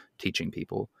teaching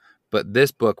people. But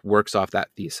this book works off that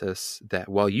thesis that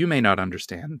while you may not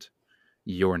understand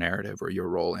your narrative or your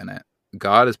role in it,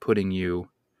 God is putting you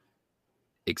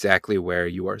exactly where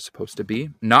you are supposed to be.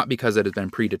 Not because it has been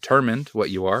predetermined what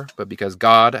you are, but because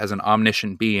God, as an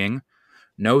omniscient being,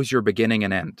 knows your beginning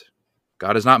and end.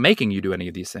 God is not making you do any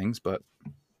of these things, but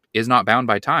is not bound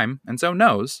by time, and so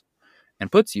knows,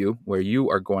 and puts you where you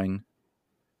are going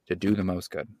to do the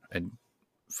most good and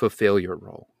fulfill your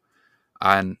role.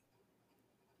 And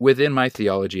within my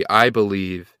theology, I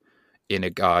believe in a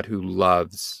God who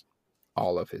loves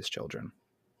all of his children.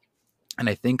 And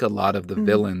I think a lot of the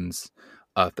villains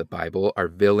of the Bible are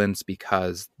villains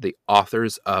because the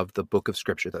authors of the book of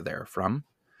scripture that they're from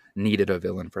needed a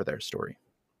villain for their story.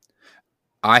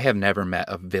 I have never met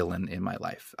a villain in my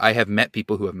life. I have met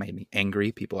people who have made me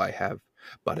angry, people I have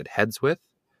butted heads with,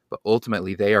 but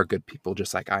ultimately they are good people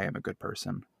just like I am a good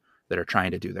person that are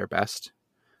trying to do their best.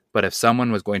 But if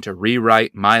someone was going to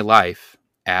rewrite my life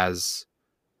as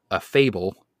a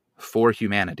fable for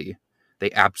humanity,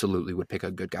 they absolutely would pick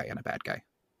a good guy and a bad guy.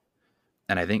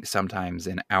 And I think sometimes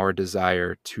in our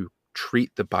desire to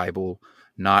treat the Bible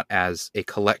not as a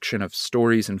collection of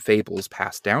stories and fables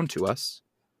passed down to us,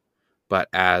 but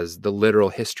as the literal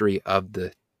history of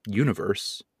the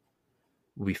universe,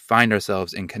 we find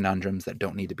ourselves in conundrums that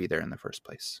don't need to be there in the first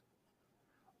place.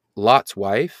 Lot's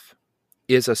wife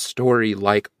is a story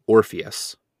like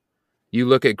Orpheus. You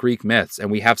look at Greek myths, and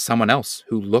we have someone else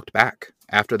who looked back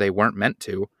after they weren't meant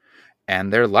to,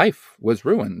 and their life was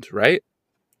ruined, right?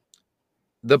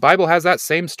 The Bible has that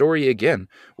same story again.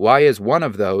 Why is one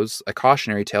of those a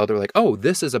cautionary tale? They're like, oh,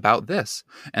 this is about this.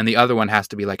 And the other one has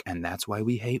to be like, and that's why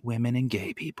we hate women and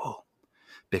gay people.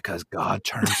 Because God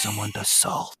turned someone to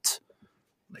salt.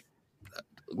 Like,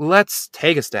 let's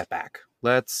take a step back.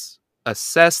 Let's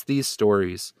assess these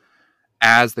stories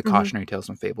as the cautionary tales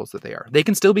and fables that they are. They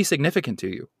can still be significant to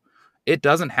you. It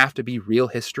doesn't have to be real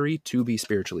history to be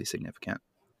spiritually significant.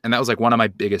 And that was like one of my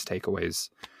biggest takeaways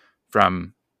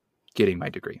from getting my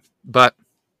degree. But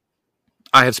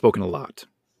I have spoken a lot.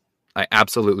 I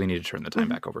absolutely need to turn the time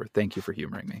back over. Thank you for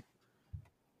humoring me.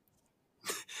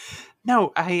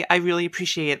 No, I really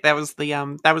appreciate it. That was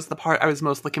the part I was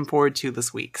most looking forward to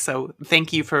this week. So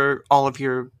thank you for all of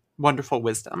your wonderful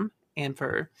wisdom and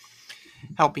for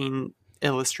helping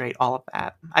illustrate all of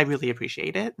that. I really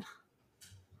appreciate it.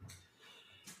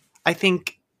 I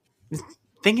think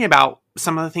thinking about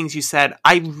some of the things you said,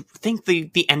 I think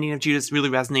the ending of Judas really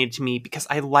resonated to me because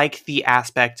I like the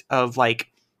aspect of,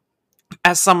 like,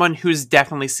 as someone who's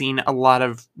definitely seen a lot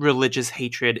of religious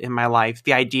hatred in my life,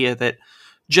 the idea that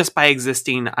just by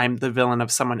existing, I'm the villain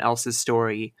of someone else's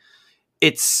story.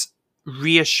 It's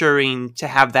reassuring to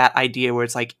have that idea where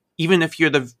it's like, even if you're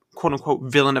the quote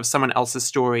unquote villain of someone else's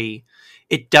story,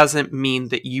 it doesn't mean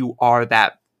that you are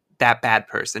that bad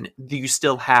person. You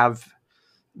still have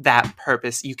that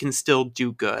purpose. You can still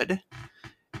do good.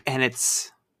 And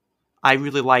I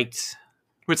really liked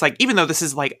where it's like, even though this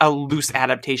is like a loose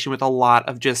adaptation with a lot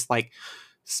of just like,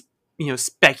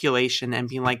 speculation and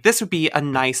being like, this would be a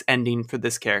nice ending for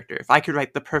this character. If I could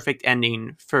write the perfect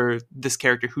ending for this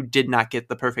character who did not get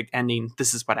the perfect ending,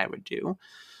 this is what I would do.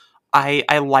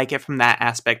 I like it from that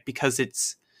aspect because it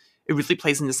really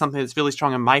plays into something that's really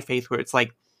strong in my faith, where it's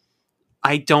like,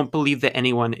 I don't believe that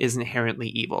anyone is inherently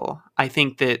evil. I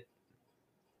think that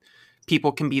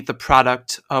people can be the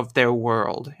product of their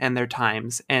world and their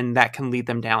times, and that can lead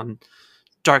them down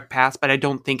dark paths, but I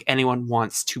don't think anyone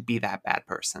wants to be that bad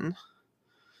person.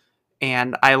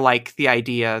 And I like the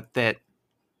idea that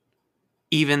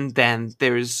even then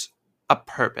there's a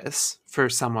purpose for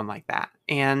someone like that.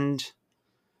 And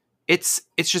it's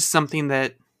just something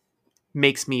that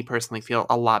makes me personally feel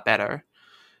a lot better.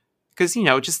 Because,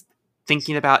 just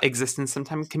thinking about existence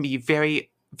sometimes can be very,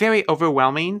 very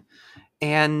overwhelming.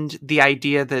 And the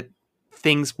idea that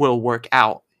things will work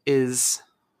out is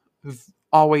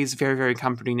always very, very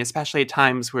comforting, especially at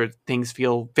times where things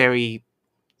feel very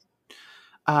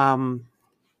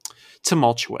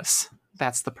tumultuous.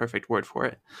 That's the perfect word for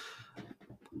it.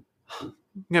 I'm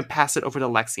going to pass it over to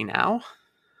Lexi now.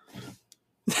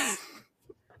 Why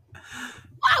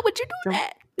would you do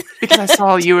that? Because I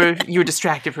saw you were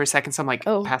distracted for a second, so I'm like,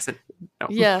 pass it. No.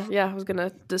 Yeah. I was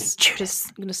gonna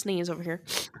just gonna sneeze over here.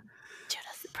 Judas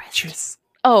the Priest. Judas.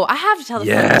 Oh, I have to tell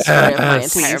the funniest story of my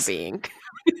entire being.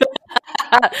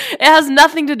 It has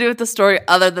nothing to do with the story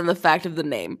other than the fact of the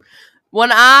name.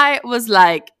 When I was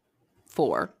like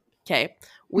 4, okay,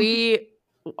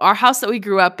 our house that we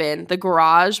grew up in, the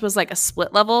garage was like a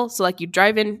split level. So like you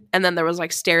drive in and then there was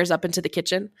like stairs up into the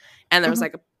kitchen, and there was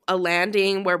like a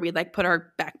landing where we like put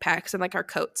our backpacks and like our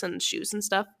coats and shoes and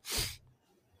stuff.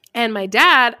 And my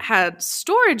dad had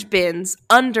storage bins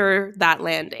under that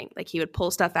landing. Like he would pull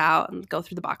stuff out and go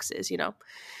through the boxes, you know.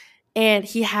 And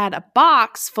he had a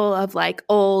box full of like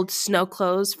old snow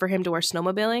clothes for him to wear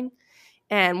snowmobiling.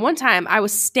 And one time I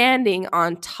was standing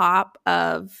on top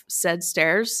of said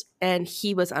stairs and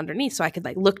he was underneath, so I could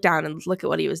like look down and look at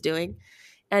what he was doing.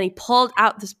 And he pulled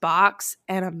out this box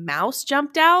and a mouse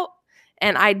jumped out.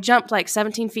 And I jumped like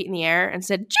 17 feet in the air and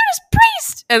said, "Judas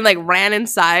Priest!" and like ran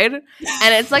inside.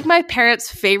 And it's like my parents'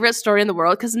 favorite story in the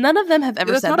world because none of them have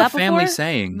ever said that before. That's not a family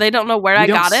saying. They don't know where I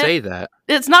got it. Don't say that.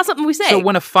 It's not something we say. So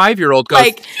when a 5-year-old goes,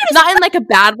 like, not in like a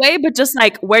bad way, but just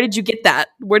like, where did you get that?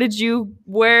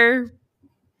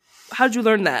 How'd you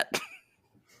learn that?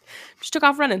 Just took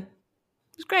off running.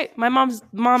 It was great. My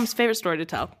mom's favorite story to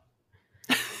tell.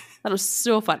 That was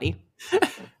so funny.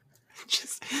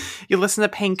 Just, you listen to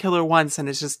Painkiller once and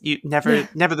it's just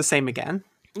never the same again.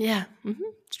 Yeah,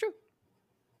 it's true.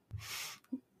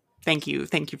 Thank you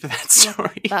for that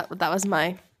story. That was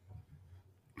my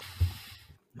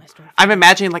story. I'm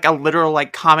imagining like a literal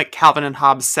like comic Calvin and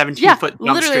Hobbes 17-foot jump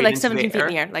literally straight like into 17 the feet air.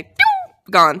 in the air, like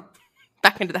gone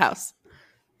back into the house.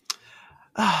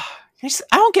 I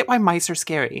don't get why mice are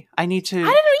scary. I didn't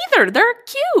know either. They're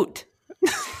cute,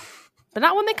 but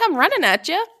not when they come running at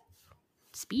you.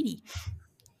 Speedy.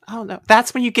 I don't know.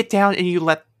 That's when you get down and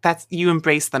you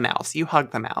embrace the mouse. You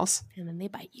hug the mouse. And then they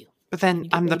bite you. But then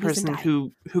I'm the person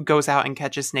who goes out and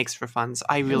catches snakes for fun. So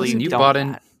I really you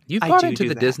don't. You bought into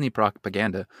the Disney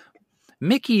propaganda.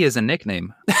 Mickey is a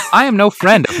nickname. I am no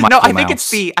friend of Michael No, I Mouse.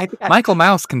 think it's Michael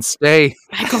Mouse can stay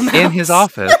in his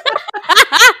office.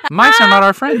 Mice are not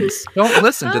our friends. Don't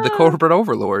listen to the corporate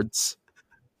overlords.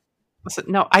 Listen,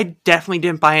 no, I definitely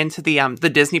didn't buy into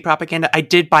the Disney propaganda. I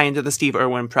did buy into the Steve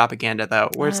Irwin propaganda, though,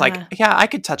 where it's like, yeah, I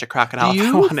could touch a crocodile if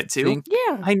I wanted to.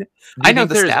 I know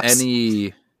the steps.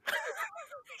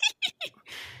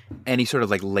 Any sort of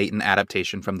like latent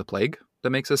adaptation from the plague that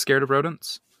makes us scared of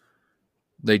rodents?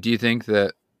 Like, do you think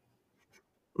that,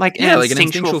 like an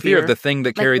instinctual fear of the thing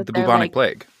that carried the bubonic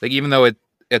plague? Like, even though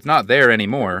it's not there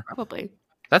anymore, probably.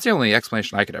 That's the only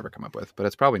explanation I could ever come up with, but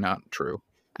it's probably not true.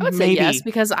 I would say yes,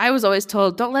 because I was always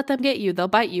told, don't let them get you. They'll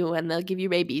bite you and they'll give you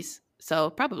rabies. So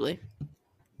probably.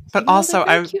 But also,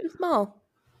 cute and small.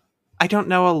 I don't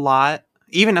know a lot.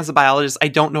 Even as a biologist, I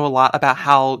don't know a lot about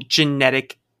how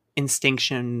genetic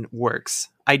instinction works.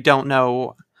 I don't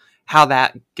know how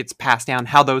that gets passed down,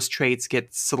 how those traits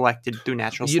get selected through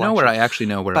natural selection. You know where I actually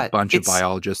know where a bunch of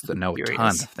biologists that know a ton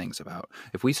of things about.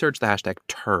 If we search the hashtag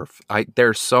TERF, there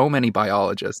are so many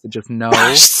biologists that just know.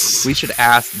 We should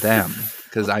ask them.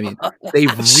 Because, I mean, they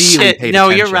really paid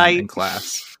attention in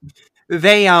class.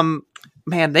 They,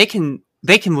 man, they can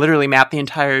literally map the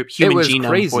entire human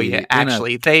genome for you,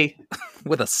 actually.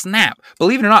 With a snap.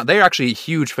 Believe it or not, they're actually a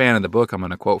huge fan of the book I'm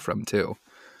going to quote from, too.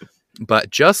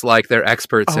 But just like they're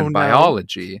experts in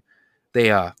biology,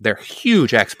 they're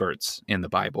huge experts in the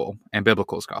Bible and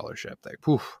biblical scholarship.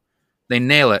 They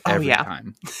nail it every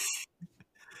time.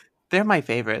 They're my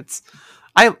favorites.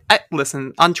 I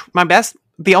listen, on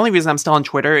the only reason I'm still on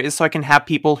Twitter is so I can have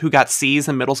people who got C's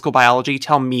in middle school biology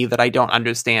tell me that I don't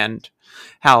understand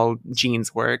how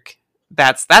genes work.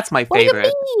 That's my favorite. What do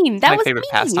you mean? That was favorite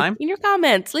pastime. In your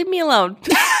comments, leave me alone.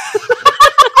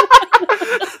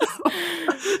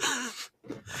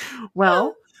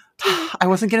 Well, I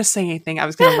wasn't going to say anything. I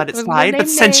was going to let it slide. But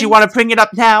since you want to bring it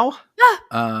up now,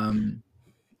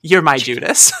 you're my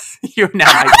Judas. You're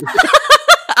now my Judas.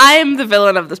 I'm the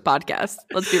villain of this podcast.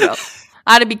 Let's be real.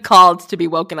 I had to be called to be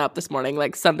woken up this morning,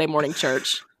 like Sunday morning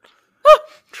church.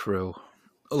 True.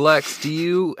 Lex, do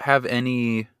you have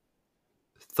any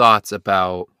thoughts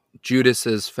about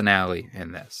Judas's finale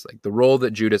in this? Like the role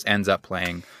that Judas ends up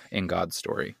playing in God's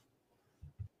story?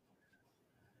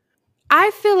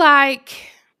 I feel like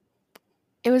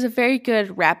it was a very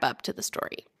good wrap up to the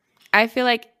story. I feel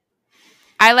like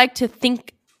I like to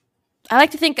think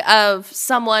of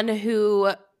someone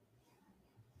who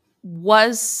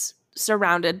was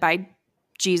surrounded by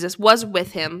Jesus was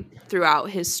with him throughout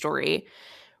his story,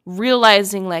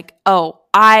 realizing like, oh,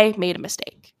 I made a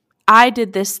mistake. I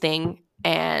did this thing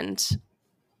and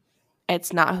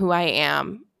it's not who I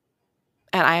am.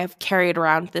 And I have carried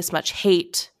around this much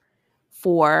hate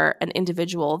for an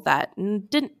individual that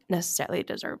didn't necessarily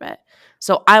deserve it.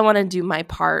 So I want to do my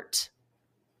part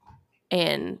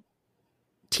in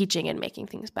teaching and making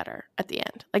things better at the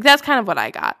end. Like, that's kind of what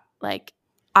I got. Like,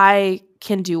 I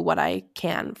can do what I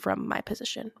can from my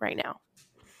position right now.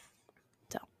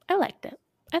 So I liked it.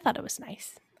 I thought it was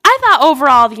nice. I thought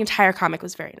overall the entire comic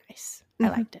was very nice. I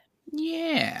liked it.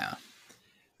 Yeah.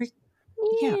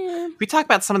 Yeah. We talk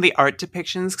about some of the art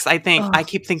depictions because I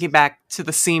keep thinking back to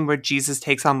the scene where Jesus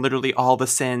takes on literally all the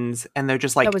sins and they're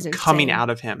just like coming out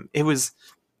of him. It was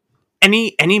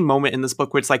any moment in this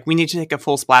book where it's like, we need to take a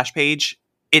full splash page.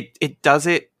 It does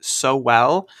it so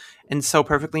well and so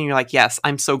perfectly. And you're like, yes,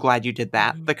 I'm so glad you did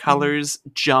that. The colors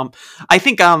jump. I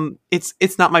think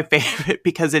it's not my favorite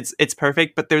because it's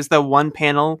perfect, but there's the one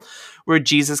panel where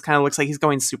Jesus kind of looks like he's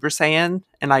going Super Saiyan,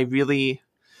 and I really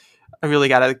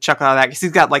got a chuckle out of that because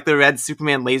he's got like the red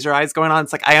Superman laser eyes going on.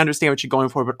 It's like, I understand what you're going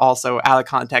for, but also out of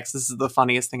context, this is the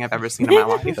funniest thing I've ever seen in my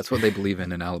life. That's what they believe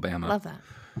in Alabama. Love that.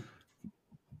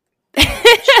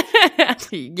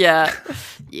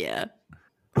 Yeah.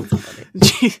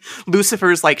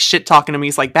 Lucifer's like shit talking to me.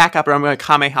 He's like, back up or I'm going to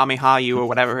Kamehameha you or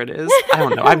whatever it is. I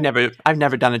don't know. I've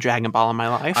never done a Dragon Ball in my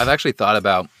life. I've actually thought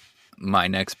about my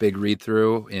next big read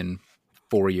through in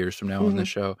 4 years from now on the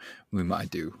show. We might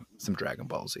do some Dragon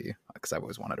Ball Z because I've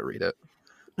always wanted to read it.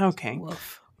 Okay.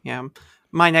 Woof. Yeah.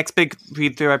 My next big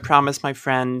read through, I promised my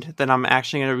friend that I'm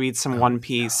actually going to read some One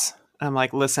Piece. I'm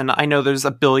like, listen, I know there's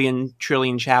a billion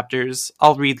trillion chapters.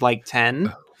 I'll read like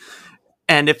 10.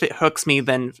 And if it hooks me,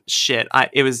 then shit,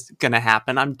 it was going to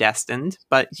happen. I'm destined.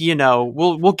 But,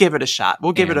 we'll give it a shot.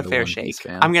 We'll give it a fair shake.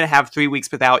 I'm going to have 3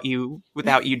 weeks without you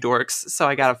dorks. So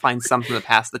I got to find something to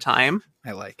pass the time.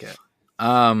 I like it.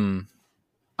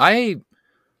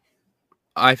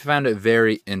 I found it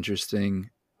very interesting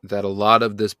that a lot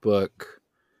of this book,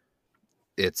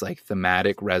 its like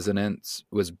thematic resonance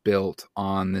was built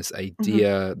on this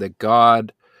idea that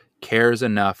God cares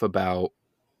enough about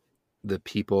the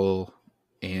people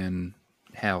in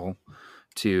hell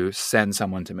to send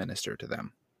someone to minister to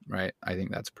them, right? I think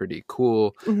that's a pretty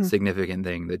cool, significant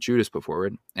thing that Judas put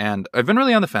forward. And I've been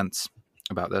really on the fence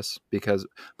about this because,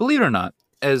 believe it or not,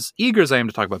 as eager as I am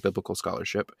to talk about biblical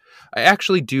scholarship, I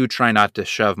actually do try not to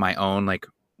shove my own like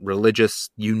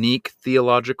religious, unique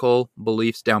theological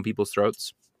beliefs down people's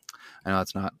throats. I know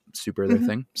that's not super their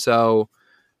thing. So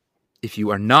if you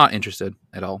are not interested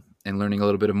at all in learning a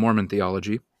little bit of Mormon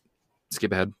theology,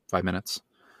 skip ahead 5 minutes.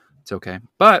 It's okay.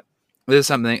 But this is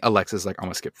something Alexa's like, I'm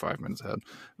going to skip 5 minutes ahead.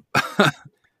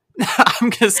 I'm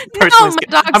going to personally skip.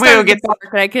 I'm going to go get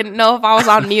I couldn't know if I was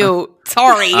on mute.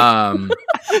 Sorry.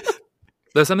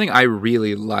 There's something I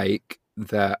really like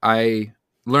that I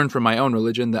learned from my own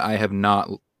religion that I have not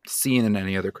seen in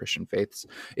any other Christian faiths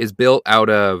is built out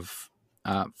of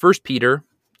 1 Peter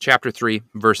chapter 3,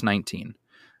 verse 19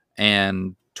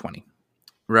 and 20.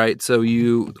 Right? So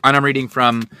and I'm reading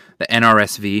from the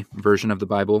NRSV version of the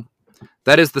Bible.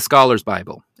 That is the Scholar's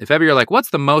Bible. If ever you're like, what's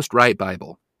the most right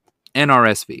Bible?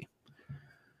 NRSV.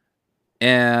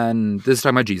 And this is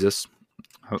talking about Jesus,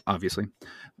 obviously.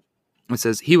 It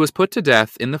says, he was put to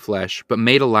death in the flesh, but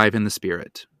made alive in the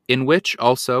spirit, in which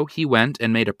also he went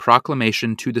and made a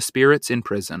proclamation to the spirits in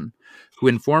prison, who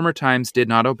in former times did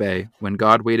not obey, when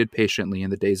God waited patiently in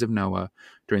the days of Noah,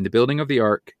 during the building of the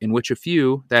ark, in which a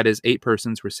few, that is 8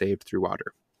 persons, were saved through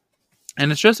water.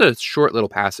 And it's just a short little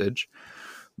passage,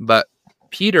 but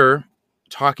Peter,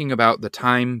 talking about the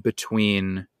time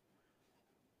between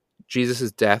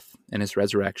Jesus' death and his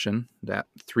resurrection, that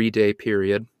 3-day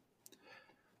period,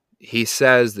 he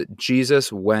says that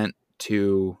Jesus went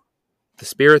to the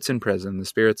spirits in prison, the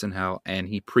spirits in hell, and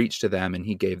he preached to them and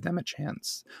he gave them a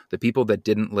chance. The people that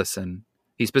didn't listen,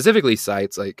 he specifically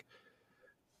cites like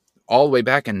all the way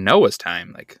back in Noah's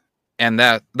time, like, and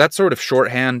that sort of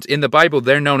shorthand in the Bible,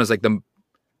 they're known as like the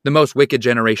most wicked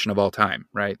generation of all time,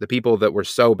 right? The people that were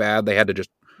so bad they had to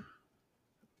just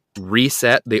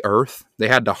reset the earth. They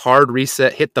had to hard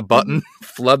reset, hit the button,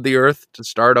 flood the earth to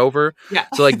start over. Yeah.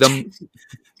 So like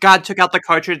God took out the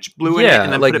cartridge, blew in it,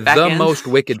 and then like put it back in. The most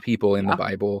wicked people in the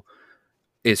Bible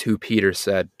is who Peter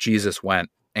said Jesus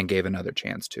went and gave another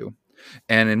chance to.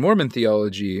 And in Mormon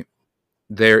theology,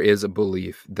 there is a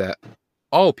belief that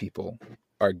all people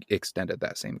are extended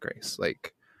that same grace.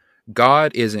 Like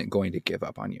God isn't going to give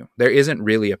up on you. There isn't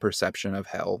really a perception of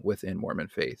hell within Mormon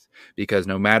faith, because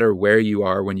no matter where you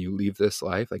are when you leave this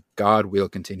life, like, God will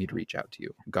continue to reach out to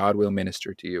you. God will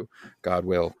minister to you. God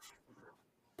will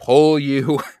pull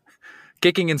you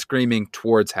kicking and screaming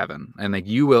towards heaven, and like,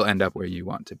 you will end up where you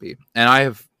want to be.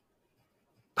 And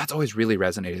that's always really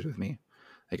resonated with me.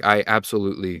 Like, I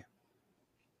absolutely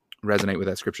resonate with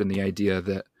that scripture and the idea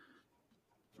that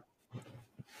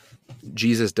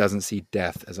Jesus doesn't see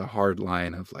death as a hard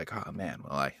line of like, oh man,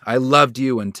 well, I loved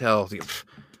you until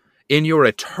in your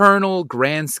eternal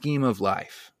grand scheme of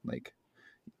life, like,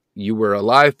 you were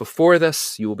alive before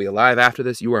this, you will be alive after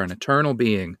this, you are an eternal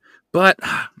being. But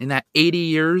in that 80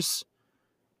 years,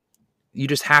 you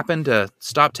just happen to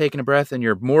stop taking a breath in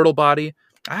your mortal body.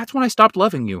 That's when I stopped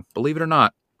loving you, believe it or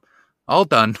not. All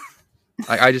done.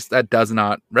 That does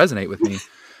not resonate with me.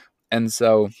 And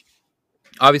so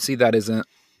obviously that isn't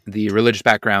the religious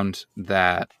background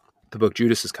that the book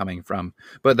Judas is coming from,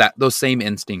 but that those same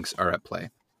instincts are at play.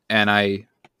 And I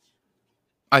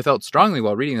felt strongly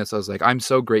while reading this. I was like, I'm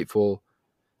so grateful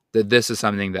that this is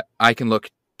something that I can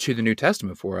look to the New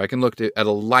Testament for. I can look at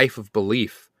a life of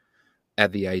belief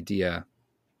at the idea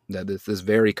that this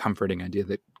very comforting idea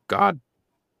that God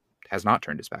has not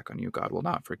turned his back on you. God will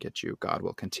not forget you. God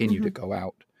will continue to go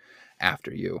out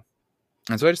after you.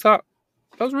 And so I just thought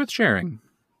that was worth sharing.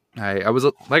 I was,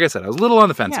 like I said, I was a little on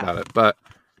the fence about it, but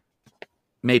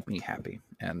made me happy.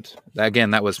 And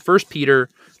again, that was 1 Peter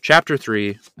chapter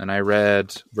 3, and I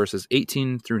read verses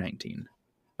 18 through 19.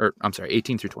 Or, I'm sorry,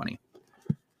 18 through 20.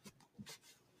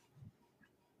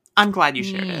 I'm glad you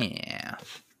shared it. Yeah.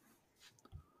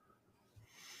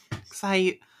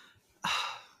 Because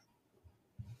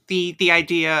the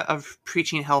idea of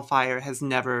preaching hellfire has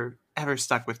never, ever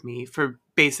stuck with me for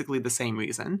basically the same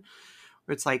reason.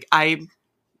 Where it's like, I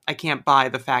can't buy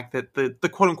the fact that the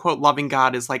quote-unquote loving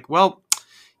God is like, well,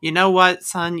 you know what,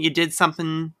 son, you did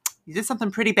something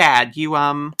pretty bad. You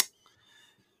went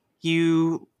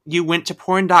to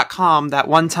porn.com that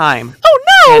one time.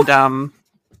 Oh no! And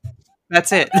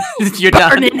that's it. You're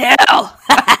Burn done. in hell.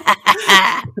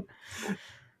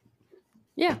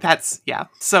 Yeah.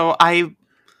 So I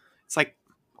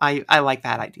like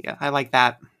that idea. I like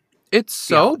that. It's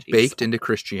so theology, baked into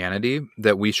Christianity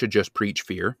that we should just preach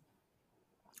fear.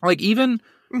 Like, even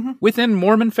within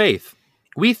Mormon faith,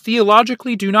 we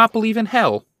theologically do not believe in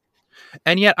hell.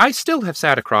 And yet I still have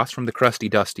sat across from the crusty,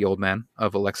 dusty old man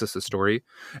of Alexis's story,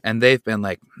 and they've been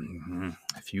like,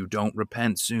 if you don't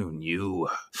repent soon, you're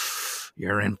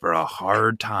in for a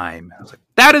hard time. I was like,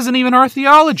 that isn't even our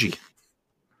theology.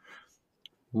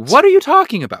 What are you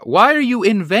talking about? Why are you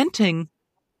inventing?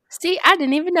 See, I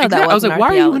didn't even know that. I was wasn't like, our why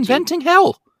are you theology. inventing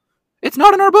hell? It's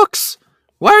not in our books.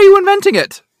 Why are you inventing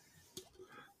it?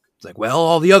 It's like, well,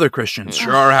 all the other Christians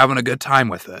sure are having a good time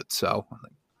with it. So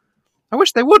I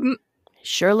wish they wouldn't.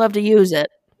 Sure love to use it.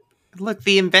 Look,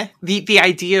 the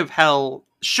idea of hell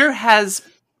sure has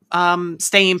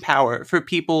staying power for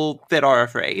people that are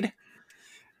afraid.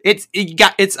 It's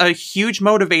a huge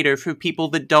motivator for people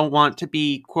that don't want to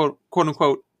be quote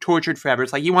unquote tortured forever.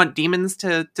 It's like, you want demons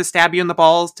to stab you in the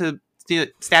balls, to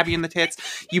stab you in the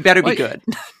tits. You better be good.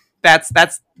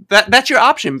 That's your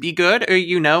option. Be good, or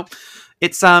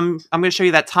it's I'm going to show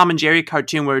you that Tom and Jerry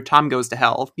cartoon where Tom goes to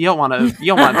hell. You don't want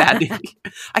that.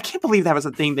 I can't believe that was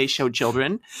a thing they showed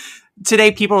children.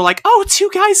 Today people are like, "Oh,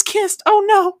 two guys kissed. Oh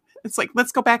no." It's like,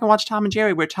 let's go back and watch Tom and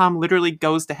Jerry, where Tom literally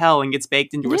goes to hell and gets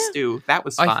baked into a stew. That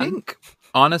was fun. I think,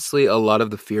 honestly, a lot of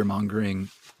the fear-mongering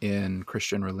in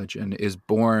Christian religion is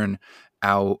born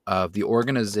out of the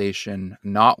organization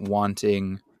not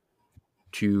wanting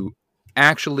to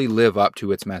actually live up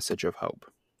to its message of hope,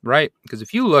 right? Because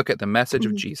if you look at the message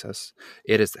of Jesus,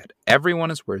 it is that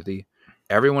everyone is worthy,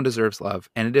 everyone deserves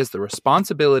love, and it is the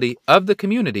responsibility of the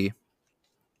community,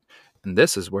 and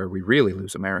this is where we really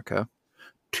lose America,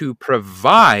 to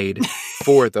provide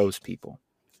for those people.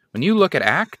 When you look at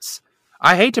Acts,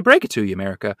 I hate to break it to you,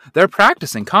 America, they're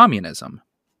practicing communism.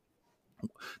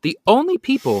 The only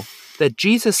people that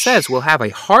Jesus says will have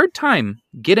a hard time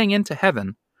getting into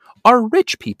heaven are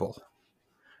rich people.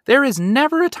 There is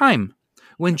never a time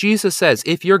when Jesus says,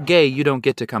 if you're gay, you don't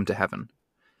get to come to heaven.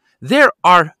 There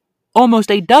are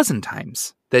almost a dozen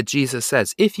times that Jesus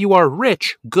says, if you are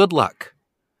rich, good luck.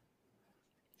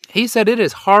 He said it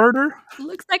is harder.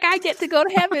 Looks like I get to go to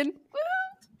heaven.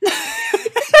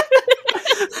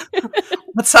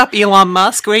 What's up, Elon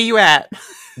Musk? Where you at?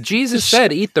 Jesus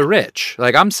said, eat the rich.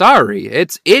 Like, I'm sorry.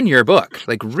 It's in your book.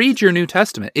 Like, read your New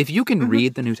Testament. If you can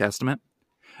read the New Testament,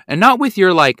 and not with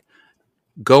your, like,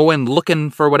 going looking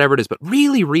for whatever it is, but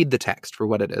really read the text for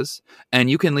what it is, and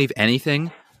you can leave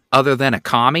anything other than a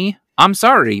commie I'm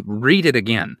sorry, read it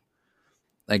again.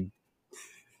 Like,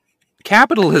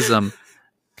 capitalism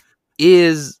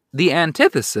is the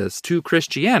antithesis to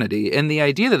Christianity, and the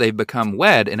idea that they've become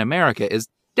wed in America is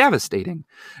devastating.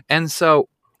 And so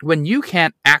when you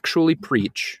can't actually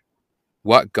preach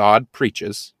what God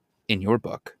preaches in your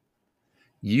book,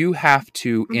 you have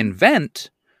to invent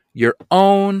your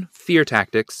own fear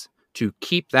tactics to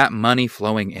keep that money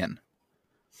flowing in.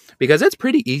 Because it's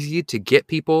pretty easy to get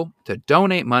people to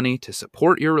donate money to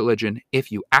support your religion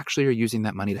if you actually are using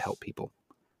that money to help people.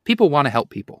 People want to help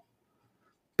people.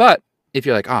 But if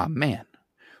you're like, oh man,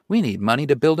 we need money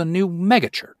to build a new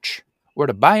megachurch or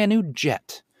to buy a new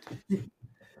jet.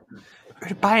 Or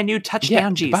to buy a new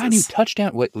Touchdown Jesus. To buy a new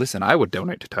Touchdown. Wait, listen, I would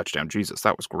donate to Touchdown Jesus.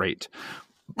 That was great.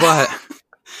 But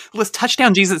well,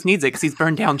 Touchdown Jesus needs it because he's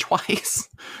burned down twice.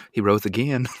 He rose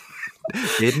again.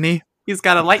 Didn't he? He's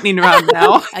got a lightning rod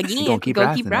now. Again, gonna keep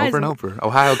rising over and over.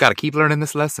 Ohio got to keep learning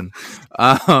this lesson.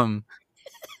 But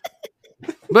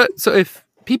so if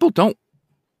people don't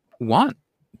want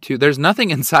to, there's nothing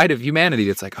inside of humanity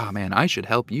that's like, oh man, I should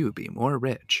help you be more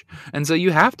rich. And so you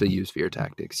have to use fear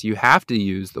tactics. You have to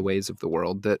use the ways of the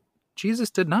world that Jesus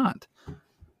did not.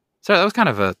 So that was kind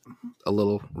of a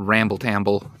little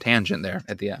ramble-tamble tangent there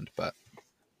at the end, but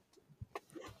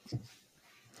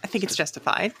I think it's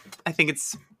justified. I think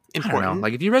it's important. I don't know.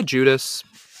 Like if you read Judas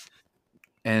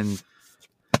and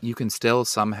you can still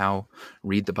somehow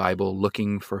read the Bible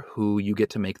looking for who you get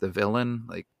to make the villain,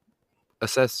 like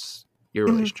assess your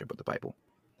relationship with the Bible.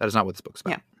 That is not what this book's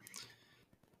about. Yeah.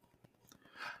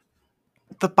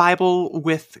 The Bible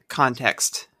with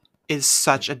context is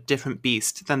such a different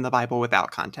beast than the Bible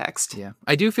without context. Yeah.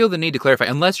 I do feel the need to clarify,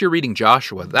 unless you're reading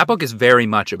Joshua, that book is very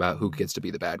much about who gets to be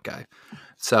the bad guy.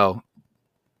 So,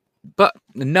 but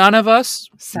none of us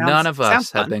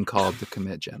have been called to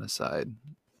commit genocide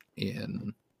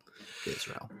in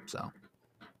Israel. So.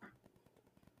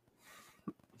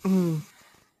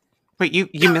 Wait,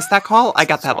 you missed that call? I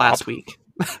got that last week.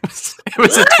 It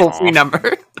was a toll-free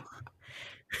number.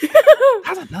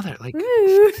 How's another, like,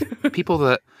 people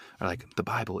that are like, the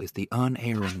Bible is the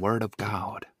unerring word of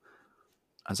God.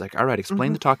 I was like, all right,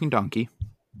 explain the talking donkey.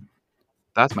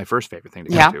 That's my first favorite thing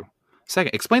to get to.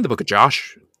 Second, explain the book of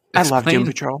Josh. I love Doom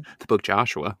Patrol. The book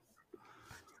Joshua.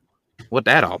 What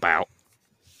that all about?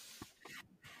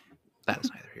 That is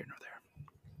neither here nor there.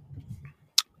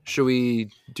 Should we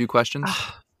do questions?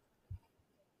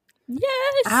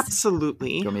 Yes. Absolutely.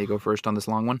 Do you want me to go first on this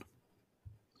long one?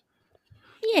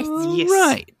 Yes. Yes.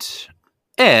 Right.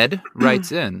 Ed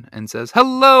writes in and says,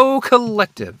 hello,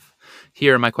 collective.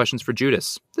 Here are my questions for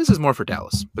Judas. This is more for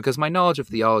Dallas, because my knowledge of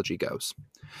theology goes.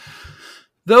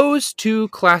 Those two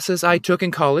classes I took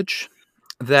in college,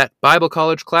 that Bible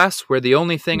college class where the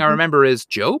only thing I remember is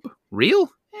Job?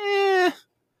 Real?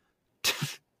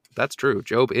 That's true.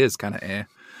 Job is kind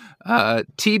of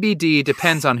TBD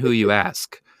depends on who you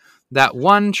ask. That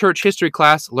one church history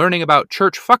class learning about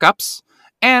church fuck-ups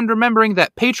and remembering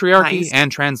that patriarchy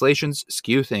and translations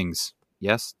skew things.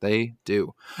 Yes, they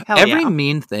do. Every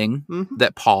mean thing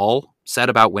that Paul said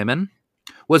about women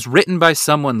was written by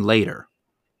someone later.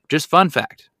 Just fun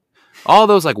fact. All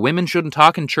those like women shouldn't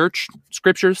talk in church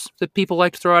scriptures that people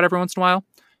like to throw out every once in a while.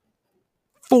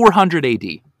 400 AD.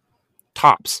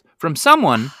 Tops. From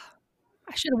someone.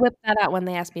 I should have whipped that out when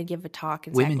they asked me to give a talk.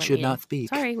 In women should not speak.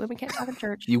 Sorry, women can't talk in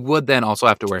church. You would then also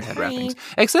have to wear head wrappings.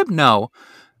 Except no.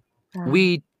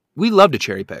 We love to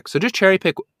cherry pick. So just cherry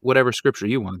pick whatever scripture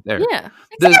you want there. Yeah.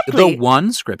 Exactly. The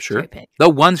one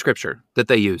scripture that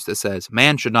they use that says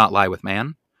man should not lie with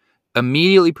man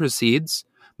immediately precedes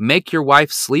make your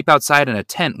wife sleep outside in a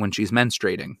tent when she's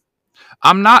menstruating.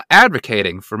 I'm not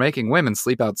advocating for making women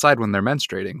sleep outside when they're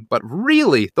menstruating, but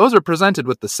really, those are presented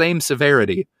with the same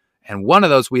severity. And one of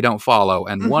those we don't follow,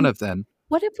 and one of them...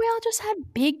 What if we all just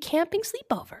had big camping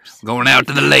sleepovers? Going out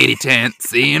to the lady tent,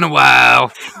 see you in a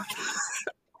while.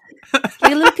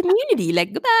 Like a little community,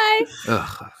 like goodbye.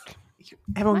 Ugh.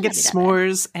 Everyone gets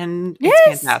s'mores, and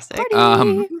it's fantastic.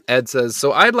 Ed says,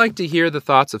 so I'd like to hear the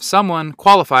thoughts of someone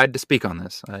qualified to speak on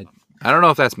this. I don't know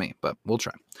if that's me, but we'll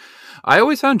try. I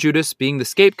always found Judas being the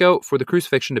scapegoat for the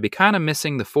crucifixion to be kind of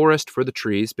missing the forest for the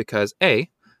trees because, A,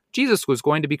 Jesus was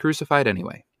going to be crucified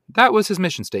anyway. That was his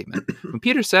mission statement. When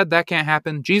Peter said that can't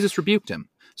happen, Jesus rebuked him.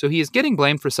 So he is getting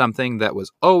blamed for something that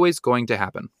was always going to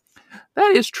happen.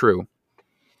 That is true.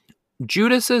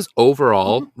 Judas's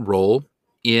overall role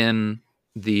in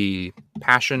the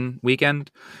Passion weekend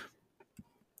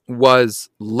was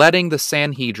letting the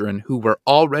Sanhedrin, who were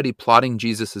already plotting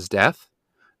Jesus' death,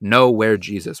 know where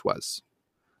Jesus was.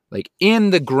 Like, in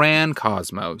the grand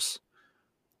cosmos,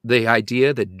 the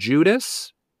idea that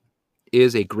Judas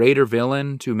is a greater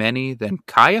villain to many than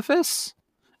Caiaphas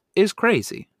is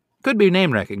crazy. Could be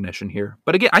name recognition here.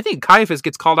 But again, I think Caiaphas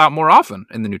gets called out more often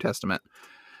in the New Testament.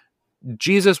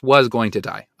 Jesus was going to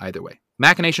die either way.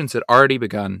 Machinations had already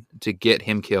begun to get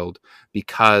him killed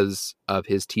because of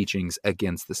his teachings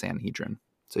against the Sanhedrin.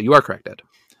 So you are correct, Ed.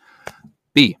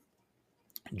 B.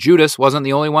 Judas wasn't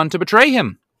the only one to betray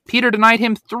him. Peter denied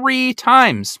him 3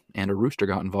 times, and a rooster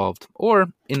got involved.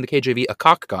 Or, in the KJV, a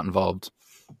cock got involved.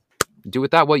 Do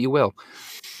with that what you will.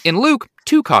 In Luke,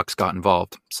 2 cocks got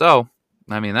involved. So,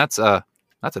 I mean, that's a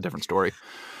different story.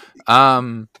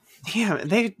 Yeah,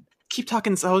 they keep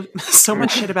talking so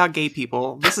much shit about gay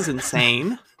people. This is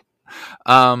insane.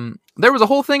 There was a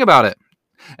whole thing about it.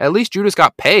 At least Judas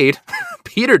got paid.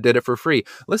 Peter did it for free.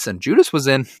 Listen, Judas was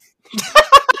in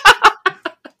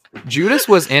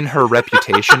her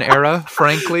reputation era,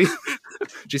 frankly.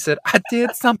 She said, I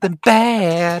did something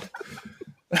bad.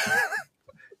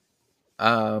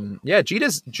 Yeah,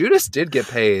 Judas did get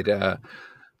paid a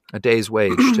day's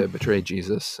wage to betray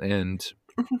Jesus. And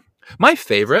my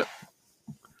favorite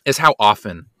is how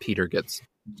often Peter gets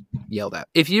yelled at.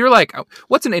 If you're like,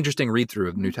 what's an interesting read-through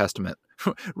of the New Testament?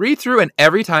 Read through, and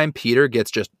every time Peter gets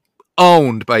just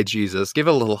owned by Jesus, give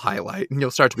it a little highlight, and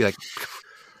you'll start to be like,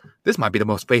 this might be the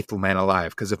most faithful man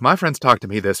alive, because if my friends talk to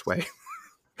me this way,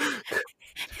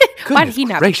 why did he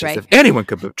not betray? If anyone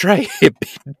could betray, it'd be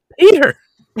Peter.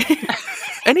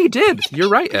 And he did. You're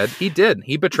right, Ed. He did.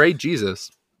 He betrayed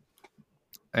Jesus.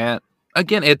 And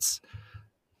again,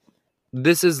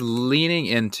 this is leaning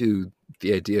into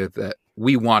the idea that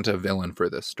we want a villain for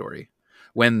this story.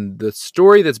 When the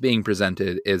story that's being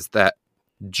presented is that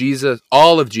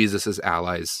all of Jesus's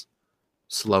allies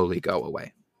slowly go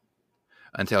away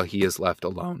until he is left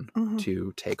alone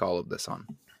to take all of this on.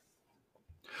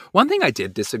 One thing I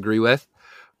did disagree with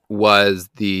was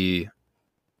the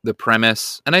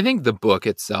premise, and I think the book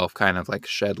itself kind of like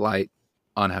shed light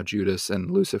on how Judas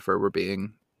and Lucifer were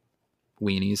being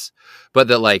weenies, but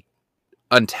that like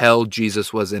until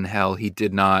Jesus was in hell, he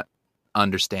did not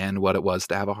understand what it was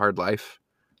to have a hard life.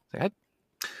 Like,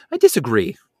 I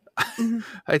disagree.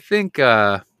 I think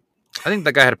that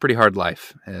guy had a pretty hard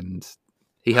life, and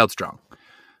he held strong,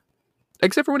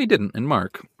 except for when he didn't in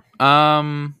Mark.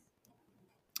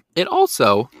 It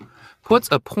also puts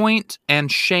a point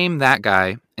and shame that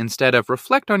guy instead of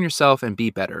reflect on yourself and be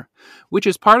better, which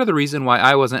is part of the reason why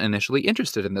I wasn't initially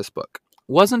interested in this book.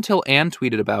 Wasn't until Anne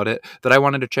tweeted about it that I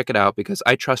wanted to check it out because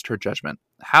I trust her judgment.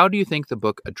 How do you think the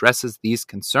book addresses these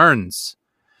concerns?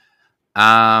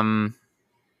 I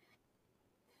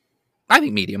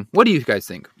think medium. What do you guys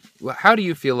think? How do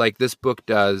you feel like this book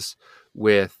does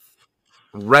with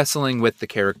wrestling with the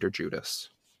character Judas?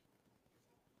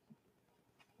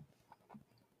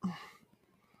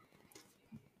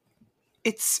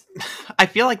 I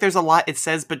feel like there's a lot it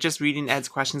says, but just reading Ed's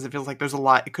questions, it feels like there's a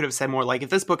lot it could have said more. Like,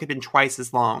 if this book had been twice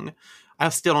as long, I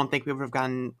still don't think we would have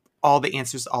gotten all the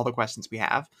answers to all the questions we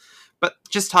have. But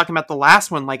just talking about the last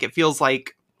one, like, it feels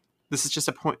like this is just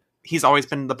a point. He's always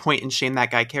been the point and shame that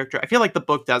guy character. I feel like the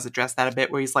book does address that a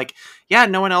bit, where he's like, yeah,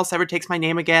 no one else ever takes my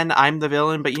name again. I'm the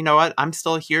villain, but you know what? I'm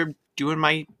still here doing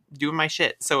my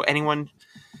shit. So anyone,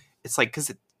 it's like,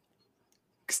 because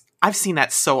I've seen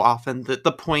that so often,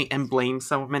 the point and blame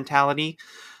some mentality.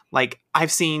 Like,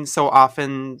 I've seen so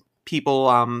often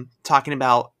people talking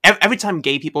about every time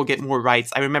gay people get more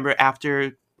rights. I remember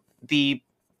after the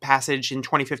passage in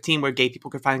 2015 where gay people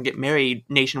could finally get married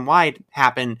nationwide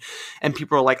happened, and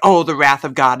people were like, oh, the wrath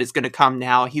of God is going to come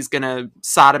now. He's going to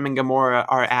Sodom and Gomorrah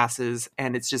our asses.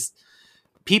 And it's just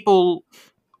people...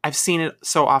 I've seen it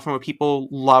so often where people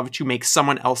love to make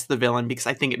someone else the villain because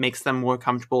I think it makes them more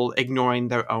comfortable ignoring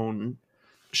their own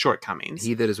shortcomings.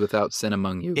 He that is without sin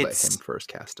among you, let him first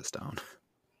cast a stone.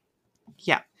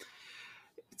 Yeah.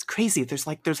 It's crazy.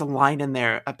 There's a line in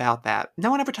there about that. No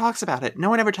one ever talks about it.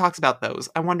 No one ever talks about those.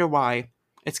 I wonder why.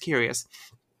 It's curious.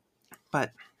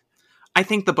 But I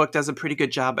think the book does a pretty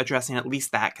good job addressing at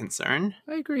least that concern.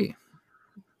 I agree.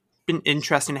 Been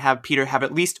interesting to have Peter have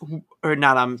at least, or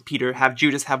not Peter, have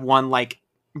Judas have one like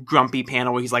grumpy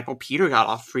panel where he's like, well, Peter got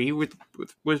off free.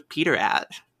 Where's Peter at?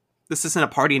 This isn't a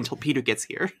party until Peter gets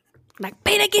here. Like,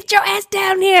 Peter, get your ass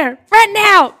down here right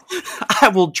now. I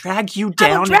will drag you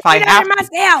down if I have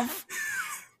myself.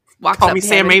 Call me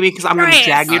Sam Raimi because I'm going to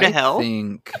drag you to hell. I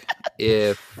think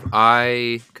if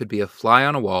I could be a fly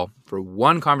on a wall for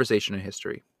one conversation in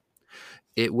history,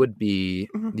 it would be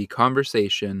the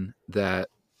conversation that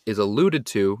is alluded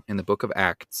to in the book of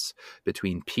Acts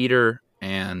between Peter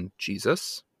and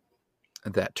Jesus,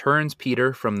 that turns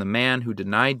Peter from the man who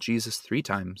denied Jesus 3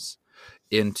 times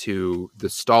into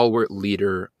the stalwart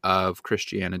leader of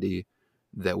Christianity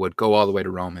that would go all the way to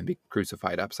Rome and be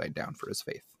crucified upside down for his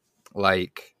faith.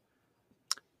 Like,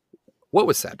 what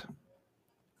was said?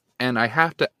 And I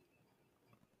have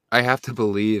to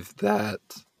believe that,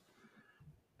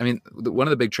 I mean, one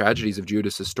of the big tragedies of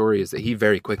Judas' story is that he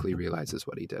very quickly realizes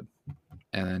what he did.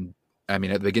 And I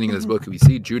mean, at the beginning of this book, we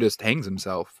see Judas hangs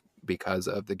himself because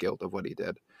of the guilt of what he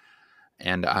did.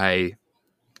 And I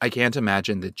can't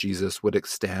imagine that Jesus would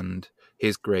extend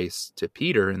his grace to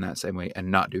Peter in that same way and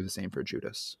not do the same for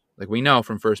Judas. Like, we know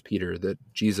from 1 Peter that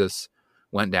Jesus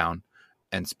went down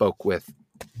and spoke with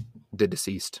the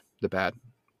deceased, the bad.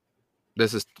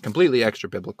 This is completely extra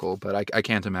biblical, but I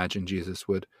can't imagine Jesus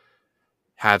would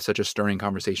have such a stirring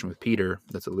conversation with Peter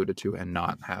that's alluded to and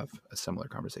not have a similar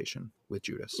conversation with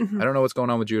Judas. I don't know what's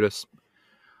going on with Judas.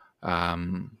 But I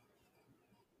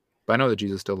know that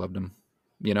Jesus still loved him,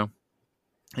 you know?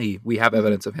 We have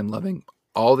evidence of him loving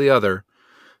all the other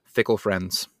fickle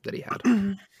friends that he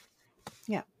had.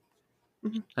 Yeah.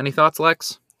 Any thoughts,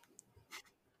 Lex?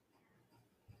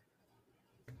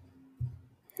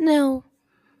 No.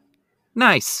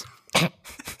 Nice.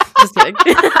 Just kidding.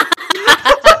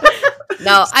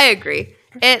 No, I agree.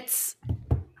 It's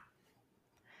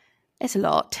a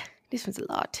lot. This one's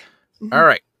a lot. All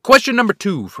right. Question number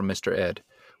 2 from Mr. Ed.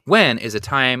 When is a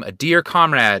time a dear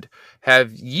comrade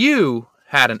have you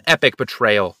had an epic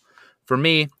betrayal? For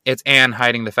me, it's Anne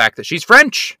hiding the fact that she's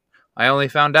French. I only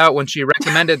found out when she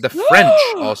recommended the French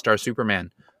All-Star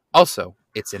Superman. Also,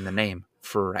 it's in the name.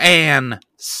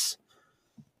 France.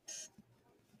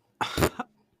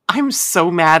 I'm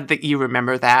so mad that you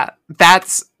remember that.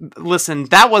 Listen,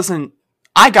 that wasn't...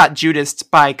 I got Judas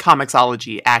by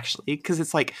Comixology, actually, because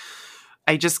it's like,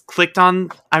 I just clicked on...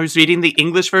 I was reading the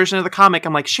English version of the comic.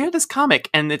 I'm like, share this comic.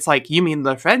 And it's like, you mean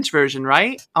the French version,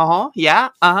 right? Yeah,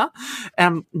 no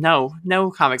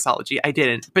Comixology. I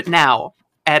didn't. But now,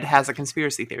 Ed has a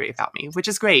conspiracy theory about me, which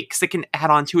is great, because it can add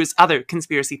on to his other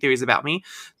conspiracy theories about me.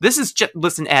 This is just...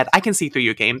 Listen, Ed, I can see through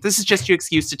your game. This is just your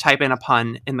excuse to type in a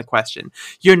pun in the question.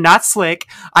 You're not slick.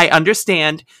 I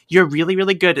understand. You're really,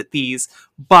 really good at these,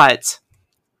 but...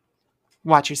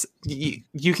 Watch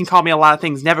you can call me a lot of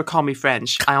things. Never call me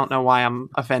French. I don't know why I'm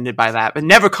offended by that, but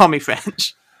never call me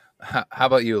French. How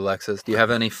about you, Alexis? Do you have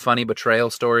any funny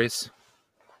betrayal stories?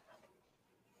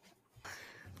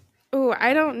 Oh,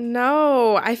 I don't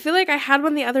know. I feel like I had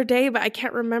one the other day, but I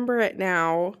can't remember it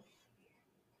now.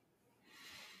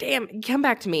 Damn, come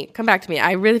back to me.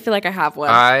 I really feel like I have one.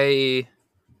 I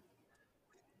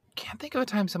can't think of a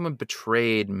time someone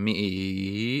betrayed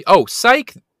me. Oh,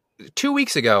 psych! 2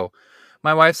 weeks ago,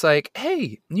 my wife's like,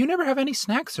 hey, you never have any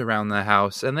snacks around the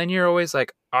house. And then you're always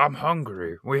like, I'm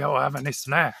hungry. We don't have any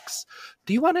snacks.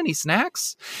 Do you want any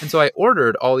snacks? And so I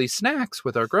ordered all these snacks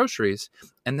with our groceries.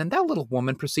 And then that little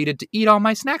woman proceeded to eat all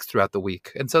my snacks throughout the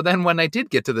week. And so then when I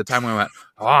did get to the time when I went,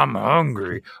 I'm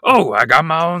hungry. Oh, I got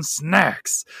my own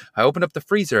snacks. I opened up the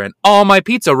freezer and all my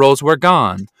pizza rolls were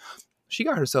gone. She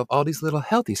got herself all these little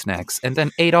healthy snacks and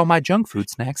then ate all my junk food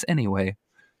snacks anyway.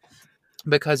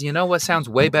 Because you know what sounds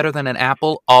way better than an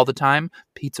apple all the time?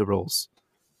 Pizza rolls.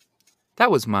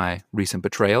 That was my recent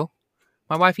betrayal.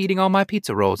 My wife eating all my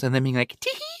pizza rolls and then being like,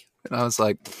 tee-hee. And I was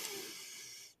like,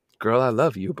 girl, I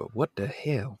love you, but what the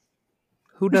hell?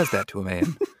 Who does that to a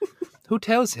man? Who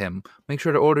tells him, make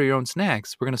sure to order your own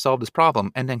snacks, we're going to solve this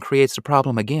problem, and then creates the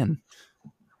problem again?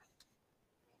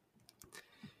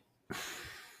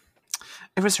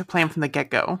 It was her plan from the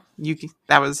get-go. It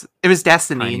was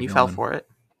destiny, and you fell for it.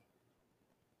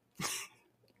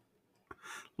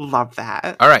 Love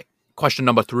that. All right. Question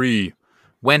number 3.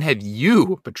 When have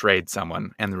you betrayed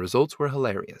someone and the results were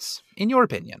hilarious? In your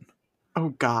opinion. Oh,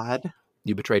 God.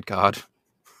 You betrayed God.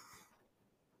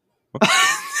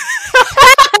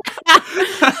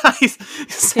 He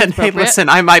said, hey, listen,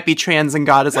 I might be trans, and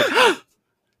God is like,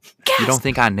 you don't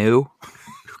think I knew?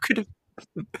 Who could have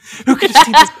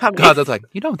seen this coming? God's like,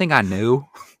 you don't think I knew?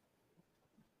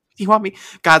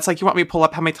 God's like, you want me to pull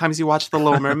up how many times you watched The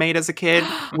Little Mermaid as a kid?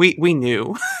 We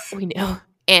knew. We knew.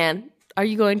 And are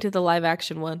you going to the live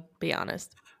action one? Be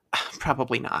honest.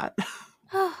 Probably not.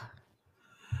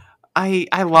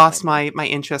 I lost my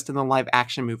interest in the live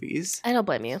action movies. I don't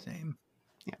blame you. Same.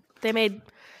 Yeah.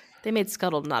 They made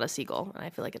Scuttle not a seagull, and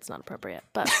I feel like it's not appropriate.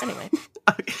 But anyway.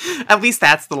 At least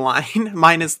that's the line.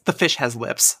 Mine is the fish has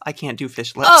lips. I can't do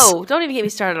fish lips. Oh, don't even get me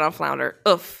started on flounder.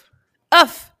 Oof.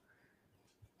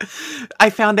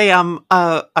 I found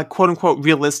a quote unquote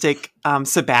realistic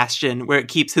Sebastian where it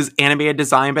keeps his animated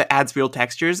design but adds real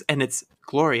textures, and it's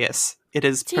glorious. It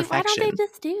is perfection. Why don't they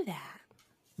just do that?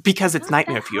 Because it's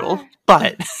nightmare fuel.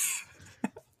 But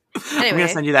anyway. I'm gonna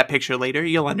send you that picture later.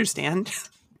 You'll understand.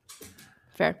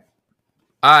 Fair.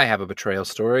 I have a betrayal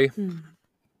story.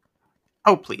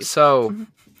 Oh, please. So,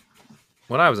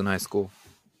 when I was in high school,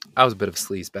 I was a bit of a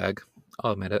sleazebag.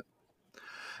 I'll admit it.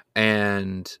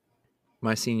 And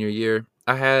my senior year,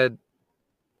 I had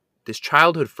this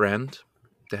childhood friend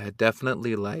that had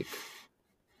definitely, like,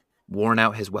 worn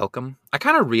out his welcome. I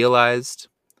kind of realized,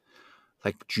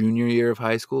 like, junior year of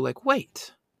high school, like,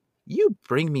 wait, you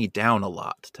bring me down a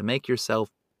lot to make yourself,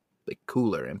 like,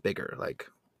 cooler and bigger. Like,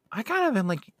 I kind of am,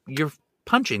 like, your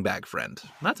punching bag friend.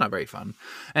 That's not very fun.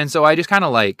 And so I just kind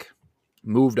of, like,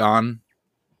 moved on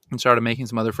and started making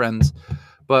some other friends.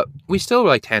 But we still were,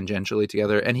 like, tangentially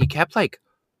together. And he kept, like,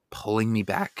 pulling me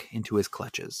back into his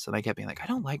clutches. And I kept being like, I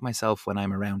don't like myself when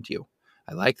I'm around you.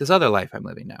 I like this other life I'm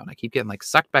living now. And I keep getting, like,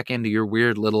 sucked back into your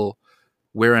weird little,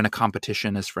 we're in a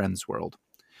competition as friends world.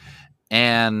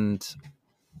 And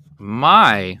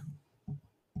my